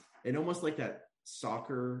on. And almost like that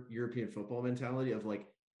soccer, European football mentality of like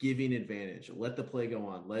giving advantage. Let the play go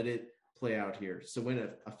on. Let it play out here. So when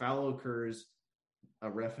a foul occurs, a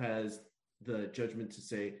ref has the judgment to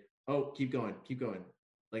say, oh, keep going.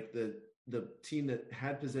 Like the team that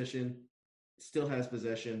had possession still has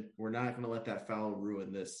possession. We're not going to let that foul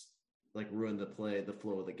ruin the play, the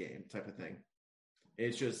flow of the game type of thing.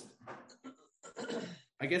 It's just,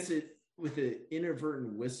 I guess with an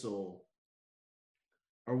inadvertent whistle,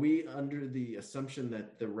 are we under the assumption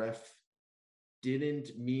that the ref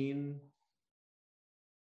didn't mean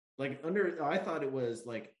I thought it was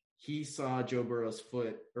like he saw Joe Burrow's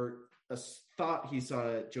foot, or thought he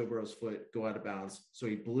saw Joe Burrow's foot go out of bounds, so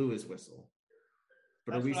he blew his whistle.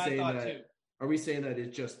 But are we saying that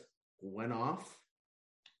it just went off?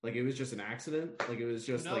 Like it was just an accident? Like it was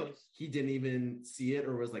just like he didn't even see it,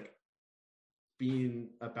 or was like being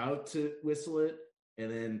about to whistle it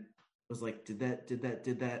and then was like, did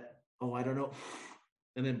that? Oh, I don't know.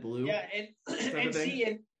 And then blew. Yeah, and see,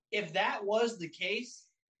 and if that was the case,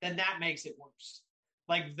 then that makes it worse.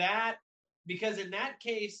 Like that, because in that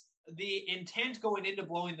case, the intent going into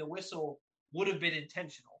blowing the whistle would have been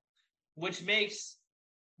intentional, which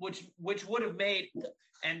would have made,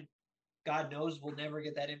 and God knows we'll never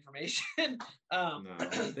get that information. No,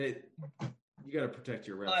 you got to protect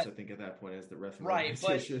your refs, I think, at that point as the referee. Right,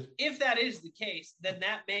 but if that is the case, then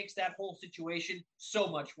that makes that whole situation so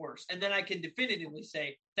much worse. And then I can definitively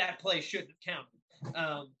say that play shouldn't have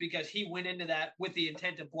counted because he went into that with the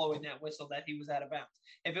intent of blowing that whistle that he was out of bounds.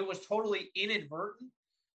 If it was totally inadvertent,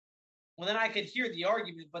 well, then I could hear the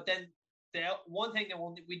argument. But then the one thing that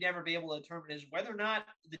we'd never be able to determine is whether or not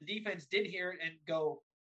the defense did hear it and go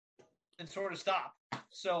and sort of stop.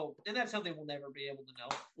 So, and that's something we'll never be able to know.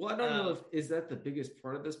 Well, I don't know is that the biggest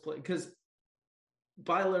part of this play? Because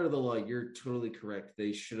by letter of the law, you're totally correct.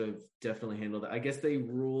 They should have definitely handled it. I guess they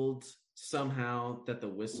ruled somehow that the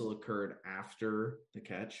whistle occurred after the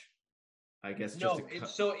catch. I guess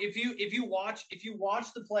so if you watch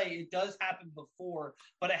the play, it does happen before,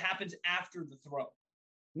 but it happens after the throw.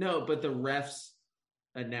 No, but the refs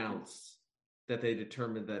announced that they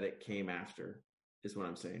determined that it came after, is what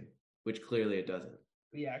I'm saying. Which clearly it doesn't.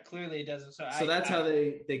 Yeah, clearly it doesn't. So that's how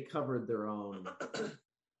they covered their own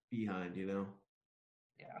behind, you know?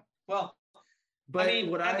 Yeah. Well, but I mean,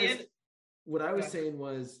 what I was saying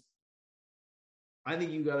was, I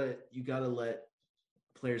think you gotta let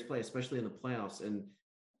players play, especially in the playoffs. And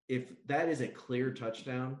if that is a clear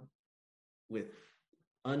touchdown with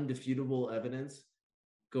undefeatable evidence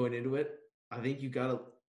going into it, I think you gotta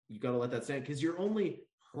let that stand, because you're only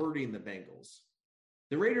hurting the Bengals.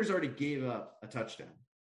 The Raiders already gave up a touchdown.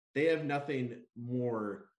 They have nothing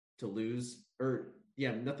more to lose,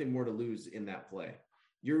 nothing more to lose in that play.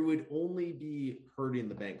 You would only be hurting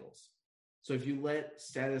the Bengals. So if you let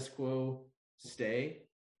status quo stay,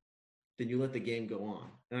 then you let the game go on.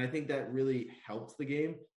 And I think that really helped the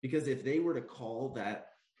game, because if they were to call that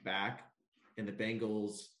back and the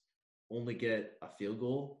Bengals only get a field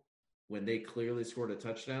goal when they clearly scored a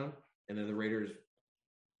touchdown, and then the Raiders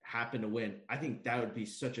happen to win, I think that would be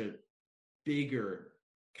such a bigger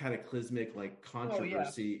cataclysmic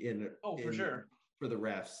controversy for sure for the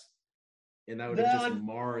refs, and that would have just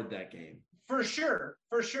marred that game for sure.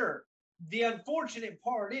 The unfortunate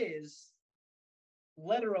part is,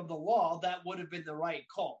 letter of the law, that would have been the right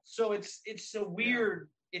call. So it's a weird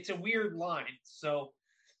line. So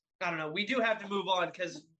I don't know. We do have to move on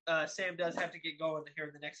because Sam does have to get going here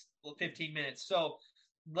in the next 15 minutes. So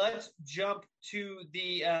let's jump to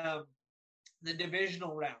the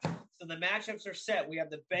divisional round. So the matchups are set. We have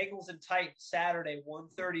the Bengals and Titans Saturday,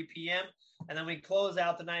 1:30 p.m. And then we close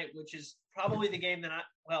out the night, which is probably the game that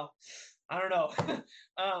I don't know.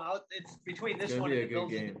 It's between this one and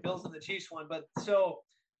the Bills and the Chiefs one. But so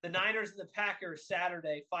the Niners and the Packers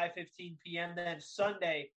Saturday, 5:15 p.m. Then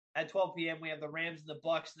Sunday at 12 p.m. we have the Rams and the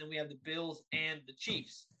Bucks, and then we have the Bills and the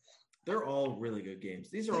Chiefs. They're all really good games.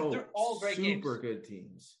 They're all great super good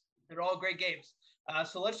teams. They're all great games.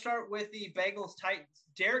 So let's start with the Bengals Titans.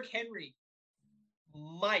 Derrick Henry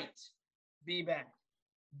might be back.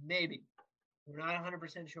 Maybe. We're not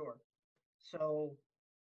 100% sure. So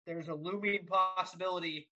there's a looming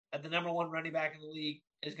possibility that the number one running back in the league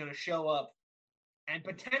is going to show up and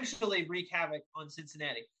potentially wreak havoc on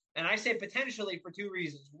Cincinnati. And I say potentially for two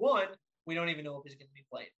reasons. One, we don't even know if he's going to be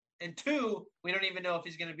played. And two, we don't even know if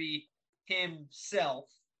he's going to be himself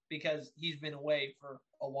because he's been away for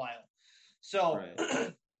a while. So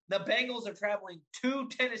right. The Bengals are traveling to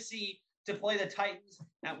Tennessee to play the Titans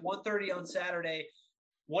at 1:30 on Saturday.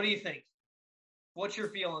 What do you think? What's your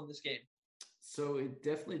feel on this game? So it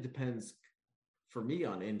definitely depends for me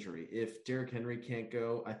on injury. If Derrick Henry can't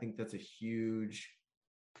go, I think that's a huge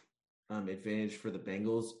advantage for the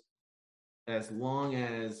Bengals, as long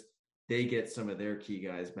as they get some of their key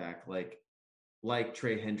guys back, like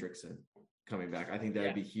Trey Hendrickson coming back. I think that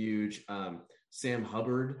would be huge. Sam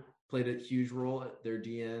Hubbard played a huge role at their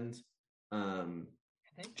D end.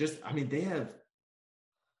 They have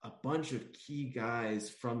a bunch of key guys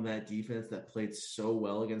from that defense that played so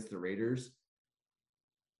well against the Raiders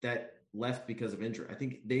that left because of injury. I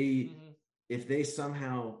think if they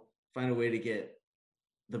somehow find a way to get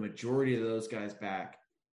the majority of those guys back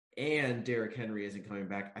and Derrick Henry isn't coming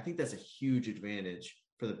back, I think that's a huge advantage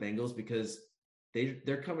for the Bengals because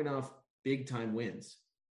they're coming off big time wins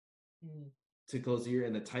to close the year.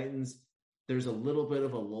 And the Titans, there's a little bit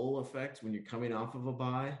of a lull effect when you're coming off of a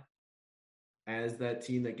bye as that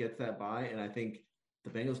team that gets that bye. And I think the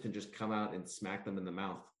Bengals can just come out and smack them in the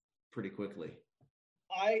mouth pretty quickly.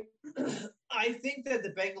 I think that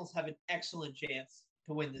the Bengals have an excellent chance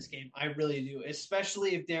to win this game. I really do,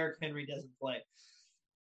 especially if Derrick Henry doesn't play.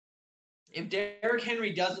 If Derrick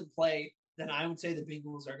Henry doesn't play, then I would say the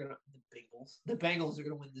Bengals are going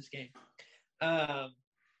to win this game.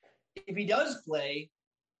 If he does play,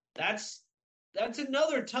 that's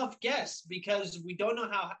another tough guess because we don't know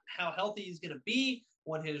how healthy he's going to be,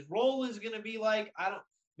 what his role is going to be like.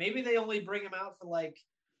 Maybe they only bring him out for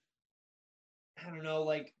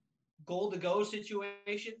goal to go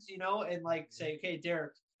situations, and say, okay,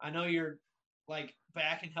 Derrick, I know you're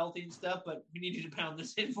back and healthy and stuff, but we need you to pound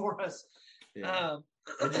this in for us. Yeah.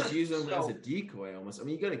 Or just use him as a decoy almost. I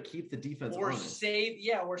mean, you got to keep the defense honest.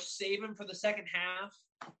 Or save him for the second half.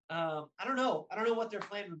 I don't know what their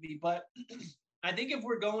plan would be, but I think if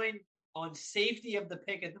we're going on safety of the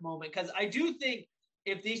pick at the moment, because I do think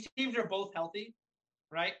if these teams are both healthy,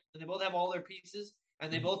 right, and they both have all their pieces,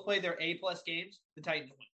 and they both play their A-plus games, the Titans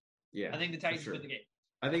win. Yeah, I think the Titans win the game.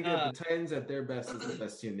 I think that the Titans at their best is the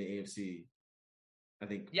best team in the AFC. I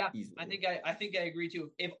think. Yeah, easily. I think I agree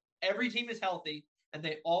too. If every team is healthy and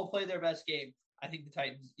they all play their best game, I think the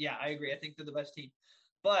Titans. Yeah, I agree. I think they're the best team,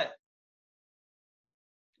 but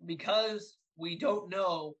because we don't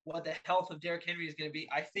know what the health of Derrick Henry is going to be,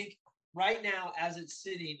 I think right now, as it's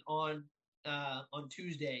sitting on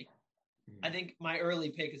Tuesday, I think my early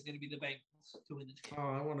pick is going to be the Bengals to win this game. Oh,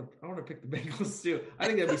 I want to pick the Bengals too. I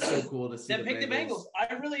think that'd be so cool to see. Then pick the Bengals.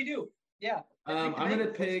 I really do. Yeah. I'm going to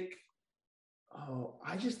pick. Oh,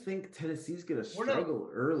 I just think Tennessee's going to struggle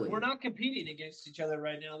early. We're not competing against each other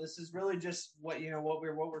right now. This is really just what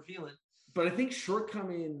we're feeling. But I think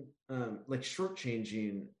shortchanging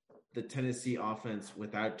the Tennessee offense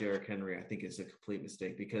without Derrick Henry, I think is a complete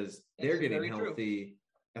mistake because they're getting healthy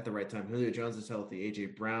at the right time. Julio Jones is healthy. A.J.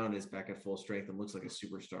 Brown is back at full strength and looks like a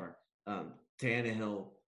superstar.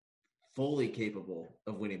 Tannehill, fully capable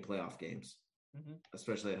of winning playoff games,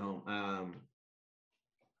 especially at home.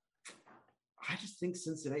 I just think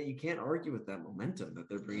Cincinnati, you can't argue with that momentum that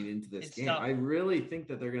they're bringing into this game. Tough. I really think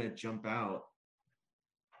that they're going to jump out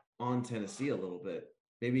on Tennessee a little bit,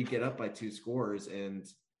 maybe get up by 2 scores, and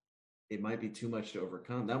it might be too much to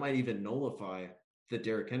overcome. That might even nullify the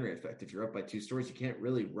Derrick Henry effect. If you're up by 2 scores, you can't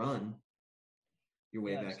really run your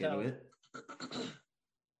way back into it.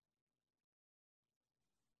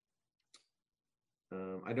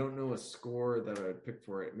 I don't know a score that I would pick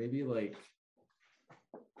for it. Maybe I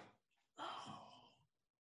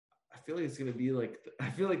feel like it's going to be I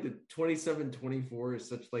feel like the 27-24 is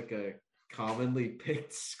such a commonly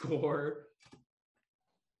picked score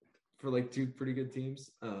for 2 pretty good teams.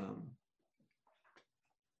 I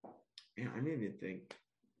didn't even think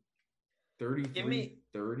 33-30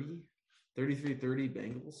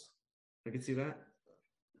 Bengals. I could see that.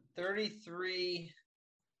 33-30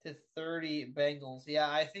 Bengals. Yeah,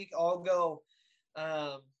 I think I'll go.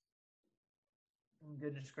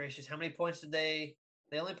 Goodness gracious, how many points did they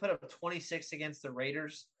only put up 26 against the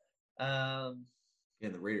Raiders? The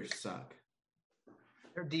Raiders suck.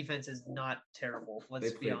 Their defense is not terrible.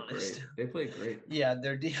 Let's be honest. Great. They played great. Yeah,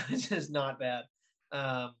 their defense is not bad.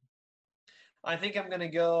 I think I'm going to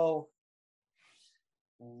go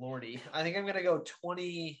 – Lordy. I think I'm going to go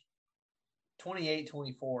 20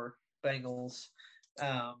 28-24 Bengals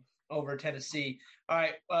over Tennessee. All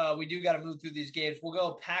right, we do got to move through these games. We'll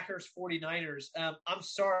go Packers 49ers. I'm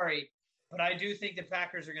sorry, but I do think the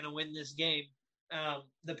Packers are going to win this game.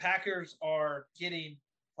 The Packers are getting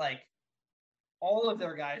all of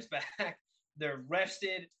their guys back. They're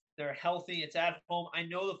rested. They're healthy. It's at home. I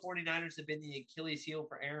know the 49ers have been the Achilles heel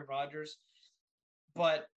for Aaron Rodgers,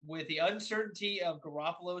 but with the uncertainty of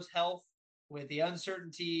Garoppolo's health, with the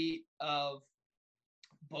uncertainty of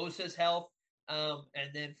Bosa's health, and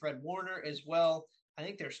then Fred Warner as well, I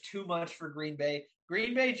think there's too much for Green Bay.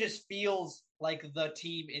 Green Bay just feels like the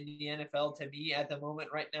team in the NFL to me at the moment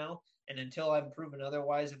right now. And until I'm proven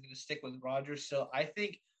otherwise, I'm going to stick with Rodgers. So I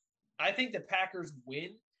think the Packers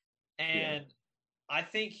win. And I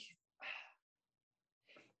think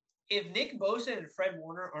if Nick Bosa and Fred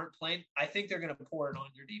Warner aren't playing, I think they're going to pour it on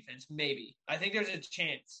your defense. Maybe. I think there's a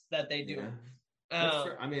chance that they do.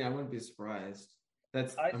 Yeah. I mean, I wouldn't be surprised. We're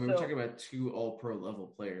talking about 2 all-pro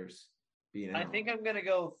level players being out. I think I'm going to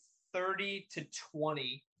go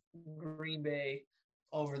 30-20 Green Bay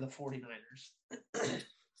over the 49ers.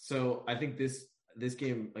 So I think this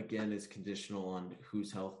game, again, is conditional on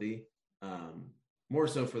who's healthy. More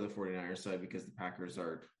so for the 49ers side because the Packers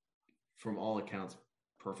are, from all accounts,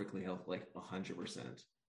 perfectly healthy, like 100%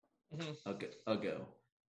 ago.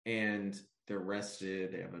 And they're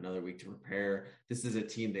rested. They have another week to prepare. This is a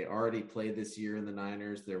team they already played this year in the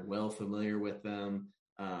Niners. They're well familiar with them.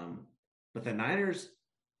 But the Niners,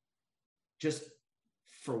 just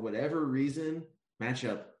for whatever reason, match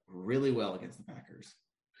up really well against the Packers.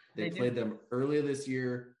 They played them earlier this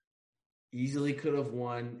year. Easily could have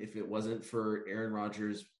won if it wasn't for Aaron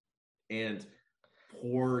Rodgers and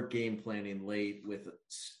poor game planning late with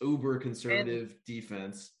uber conservative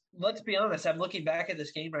defense. Let's be honest. I'm looking back at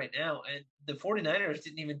this game right now, and the 49ers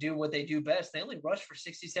didn't even do what they do best. They only rushed for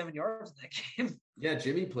 67 yards in that game. Yeah,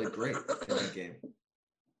 Jimmy played great in that game.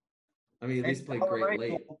 I mean, at least played great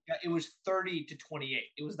late. It was 30-28.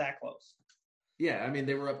 It was that close. Yeah, I mean,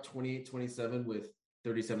 they were up 28-27 with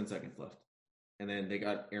 37 seconds left. And then they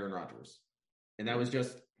got Aaron Rodgers. And that was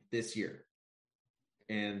just this year.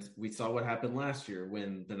 And we saw what happened last year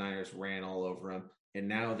when the Niners ran all over them. And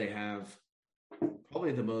now they have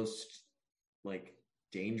probably the most,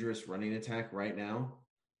 dangerous running attack right now.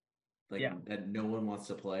 That no one wants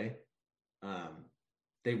to play.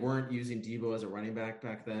 They weren't using Debo as a running back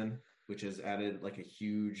then, which has added, a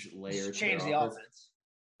huge layer to change the offense.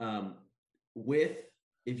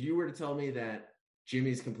 If you were to tell me that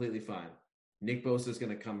Jimmy's completely fine, Nick Bosa is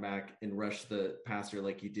going to come back and rush the passer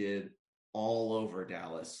like he did all over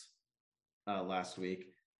Dallas last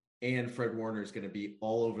week, and Fred Warner is going to be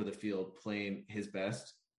all over the field playing his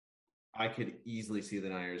best, I could easily see the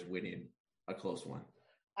Niners winning a close one.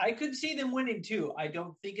 I could see them winning too. I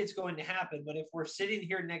don't think it's going to happen, but if we're sitting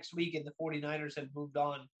here next week and the 49ers have moved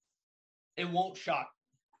on, it won't shock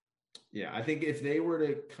me. Yeah, I think if they were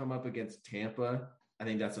to come up against Tampa, I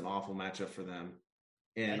think that's an awful matchup for them.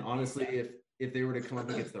 And honestly, if they were to come up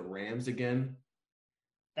against the Rams again,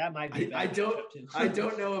 that might be. I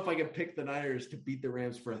don't know if I can pick the Niners to beat the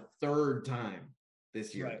Rams for a third time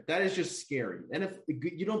this year. Right. That is just scary. And if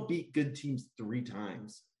you don't beat good teams 3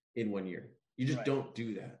 times in 1 year, you just don't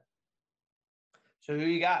do that. So who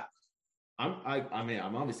you got? I'm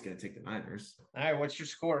obviously going to take the Niners. All right, what's your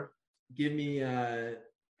score? Give me. I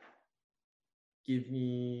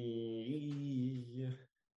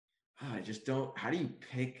just don't. How do you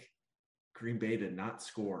pick Green Bay to not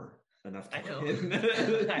score enough to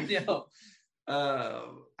win? I know.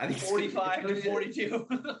 I think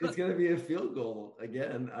 45-42. It's going to be a field goal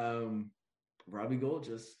again. Robbie Gould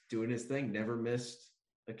just doing his thing. Never missed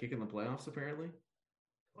a kick in the playoffs, apparently.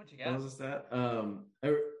 What you got? What was that?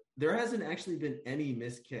 There hasn't actually been any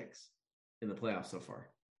missed kicks in the playoffs so far.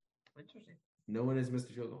 Interesting. No one has missed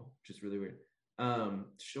a field goal, which is really weird.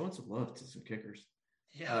 Showing some love to some kickers.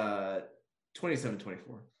 Yeah.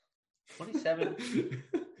 27-24.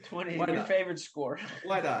 27-20. Your favorite score.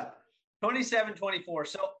 Why not? 27-24.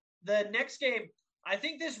 So the next game, I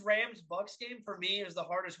think this Rams-Bucks game for me is the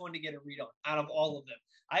hardest one to get a read on out of all of them.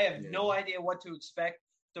 I have no idea what to expect.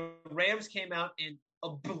 The Rams came out and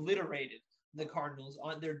obliterated the Cardinals.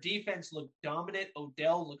 On their defense looked dominant.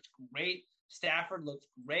 Odell looked great. Stafford looked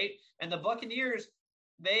great. And the Buccaneers,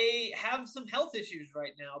 they have some health issues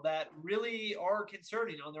right now that really are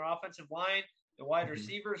concerning on their offensive line, the wide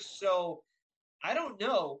receivers. So I don't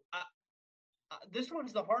know. This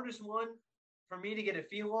one's the hardest one for me to get a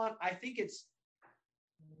feel on. I think it's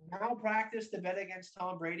malpractice to bet against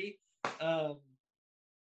Tom Brady. To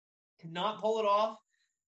not pull it off.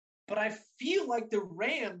 But I feel like the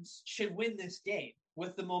Rams should win this game.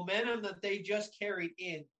 with the momentum that they just carried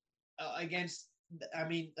in against,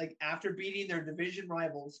 after beating their division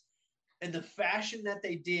rivals and the fashion that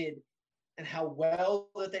they did and how well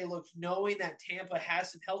that they looked, knowing that Tampa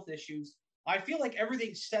has some health issues, I feel like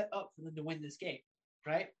everything's set up for them to win this game,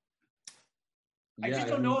 right? Yeah, I just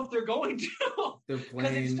don't know if they're going to. They're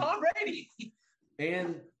playing because it's Tom Brady.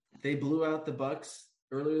 And they blew out the Bucs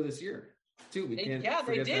earlier this year too. We can't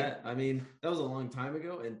forget that. I mean, that was a long time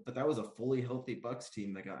ago, but that was a fully healthy Bucs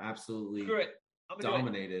team that got absolutely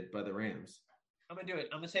dominated by the Rams. I'm gonna do it.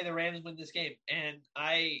 I'm gonna say the Rams win this game, and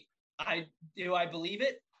I believe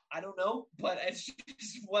it. I don't know, but it's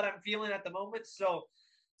just what I'm feeling at the moment. So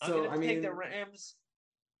I'm gonna take the Rams,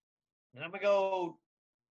 and I'm gonna go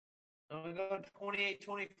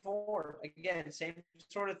 28-24. Again, same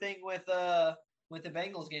sort of thing with the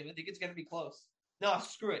Bengals game. I think it's gonna be close. No,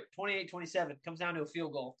 screw it. 28-27. Comes down to a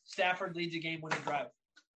field goal. Stafford leads a game-winning drive.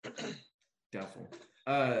 Definitely.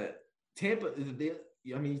 Tampa,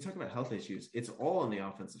 you talk about health issues. It's all on the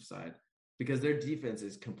offensive side because their defense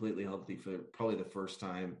is completely healthy for probably the first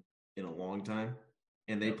time in a long time.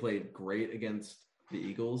 And they played great against the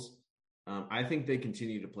Eagles. I think they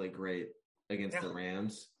continue to play great against the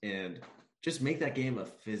Rams and just make that game a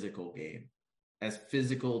physical game. As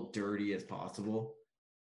physical, dirty as possible.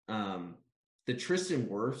 The Tristan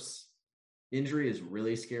Wirfs injury is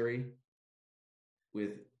really scary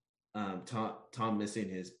with Tom missing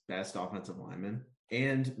his best offensive lineman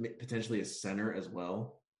and potentially a center as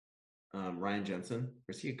well. Ryan Jensen,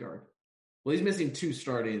 or is he a guard? Well, he's missing 2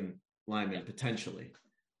 starting linemen potentially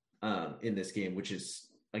in this game, which is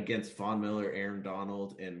against Von Miller, Aaron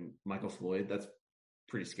Donald, and Michael Floyd. That's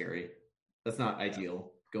pretty scary. That's not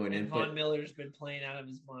ideal going in. Von Miller's been playing out of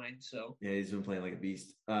his mind, so yeah, he's been playing like a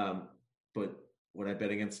beast. But would I bet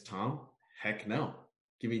against Tom? Heck no.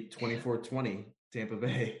 Give me 24-20 Tampa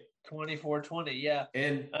Bay. 24-20, yeah.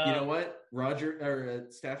 And you know what?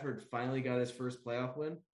 Stafford finally got his first playoff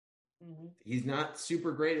win. Mm-hmm. He's not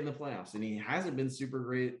super great in the playoffs, and he hasn't been super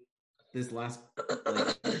great this last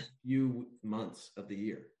few months of the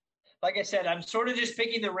year. Like I said, I'm sort of just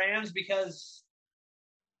picking the Rams because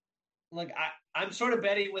I'm sort of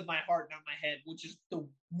betting with my heart, not my head, which is the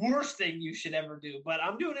worst thing you should ever do. But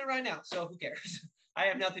I'm doing it right now, so who cares? I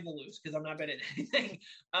have nothing to lose because I'm not betting anything.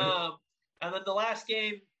 And then the last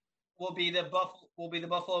game will be the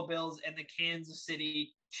Buffalo Bills and the Kansas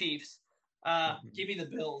City Chiefs. Give me the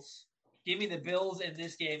Bills. Give me the Bills in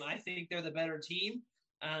this game. I think they're the better team.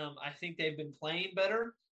 I think they've been playing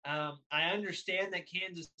better. I understand that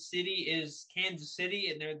Kansas City is Kansas City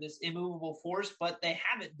and they're this immovable force, but they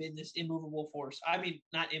haven't been this immovable force. I mean,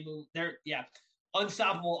 not immovable.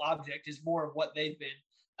 Unstoppable object is more of what they've been.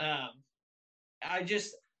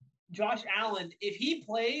 Josh Allen, if he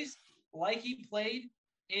plays like he played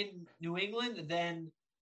in New England,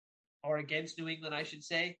 or against New England, I should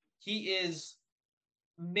say, he is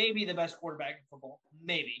maybe the best quarterback in football.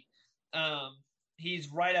 Maybe.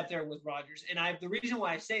 He's right up there with Rodgers. And the reason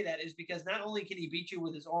why I say that is because not only can he beat you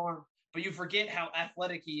with his arm, but you forget how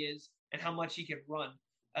athletic he is and how much he can run.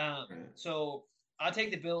 So I'll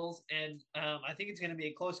take the Bills, and I think it's going to be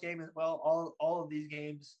a close game as well. All of these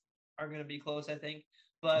games are going to be close, I think.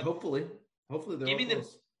 But hopefully they're all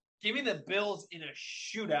close. Give me the Bills in a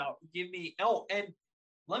shootout. And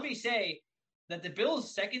let me say that the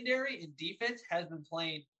Bills' secondary and defense has been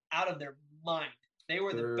playing out of their mind. They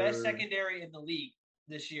were the best secondary in the league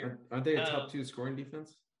this year. Aren't they a top 2 scoring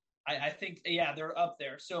defense? I think, they're up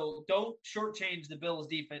there. So don't shortchange the Bills'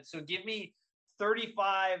 defense. So give me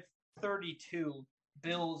 35-32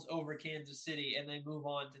 Bills over Kansas City, and then move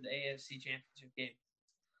on to the AFC Championship game.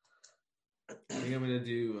 I think I'm going to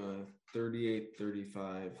do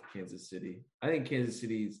 38-35 Kansas City. I think Kansas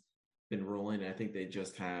City's been rolling. I think they're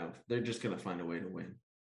just going to find a way to win.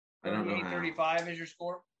 I don't know how. 38-35 is your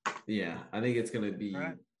score? Yeah, I think it's going to be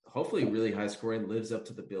hopefully really high scoring, lives up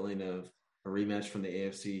to the billing of a rematch from the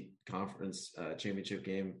AFC Conference Championship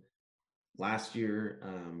game last year.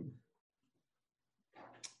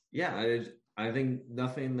 I think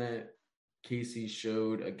nothing that KC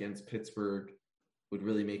showed against Pittsburgh would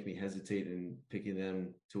really make me hesitate in picking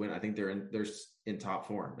them to win. I think they're in top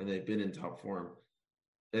form, and they've been in top form.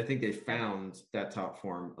 I think they found that top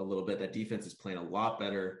form a little bit. That defense is playing a lot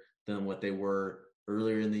better than what they were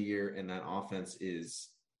earlier in the year, and that offense is,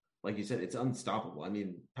 like you said, it's unstoppable. I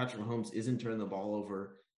mean, Patrick Mahomes isn't turning the ball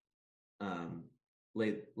over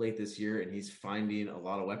late this year, and he's finding a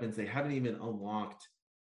lot of weapons. They haven't even unlocked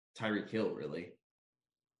Tyreek Hill really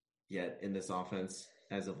yet in this offense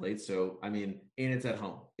as of late. So, I mean, and it's at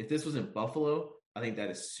home. If this was in Buffalo, I think that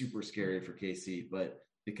is super scary for KC, but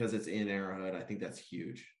because it's in Arrowhead, I think that's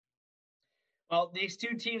huge. Well, these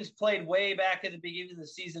two teams played way back at the beginning of the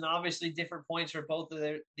season. Obviously, different points for both of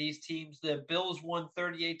these teams. The Bills won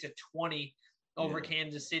 38-20 over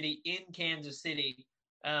Kansas City in Kansas City.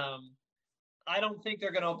 I don't think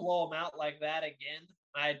they're going to blow them out like that again.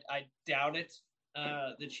 I doubt it.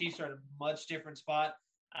 The Chiefs are in a much different spot.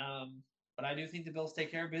 But I do think the Bills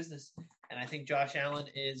take care of business. And I think Josh Allen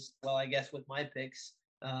is, well, I guess with my picks,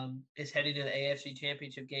 is heading to the AFC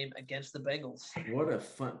Championship game against the Bengals. What a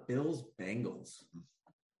fun Bills-Bengals.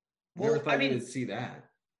 Never thought we would see that.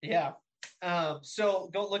 Yeah. So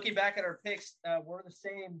looking back at our picks, we're the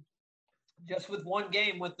same just with one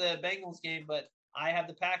game with the Bengals game, but I have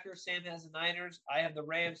the Packers, Sam has the Niners, I have the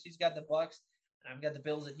Rams, he's got the Bucks, and I've got the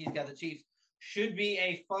Bills, and he's got the Chiefs. Should be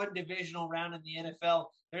a fun divisional round in the NFL.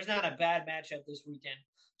 There's not a bad matchup this weekend.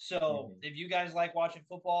 So if you guys like watching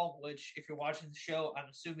football, which if you're watching the show, I'm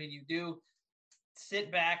assuming you do,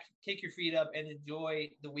 sit back, kick your feet up, and enjoy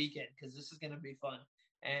the weekend because this is going to be fun.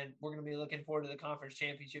 And we're going to be looking forward to the conference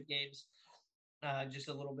championship games just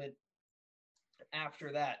a little bit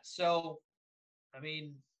after that. So, I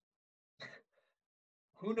mean,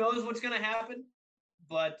 who knows what's going to happen?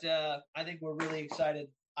 But I think we're really excited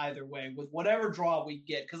either way with whatever draw we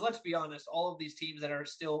get. Because let's be honest, all of these teams that are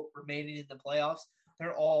still remaining in the playoffs,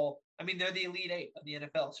 they're the Elite Eight of the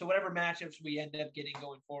NFL. So whatever matchups we end up getting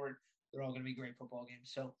going forward, they're all going to be great football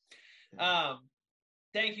games. So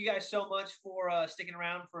thank you guys so much for sticking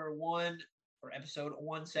around for episode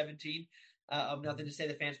 117 of Nothing to Say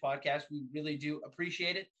the Fans podcast. We really do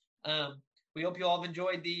appreciate it. We hope you all have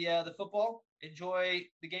enjoyed the football. Enjoy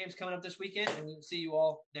the games coming up this weekend, and we will see you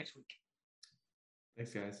all next week.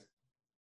 Thanks, guys.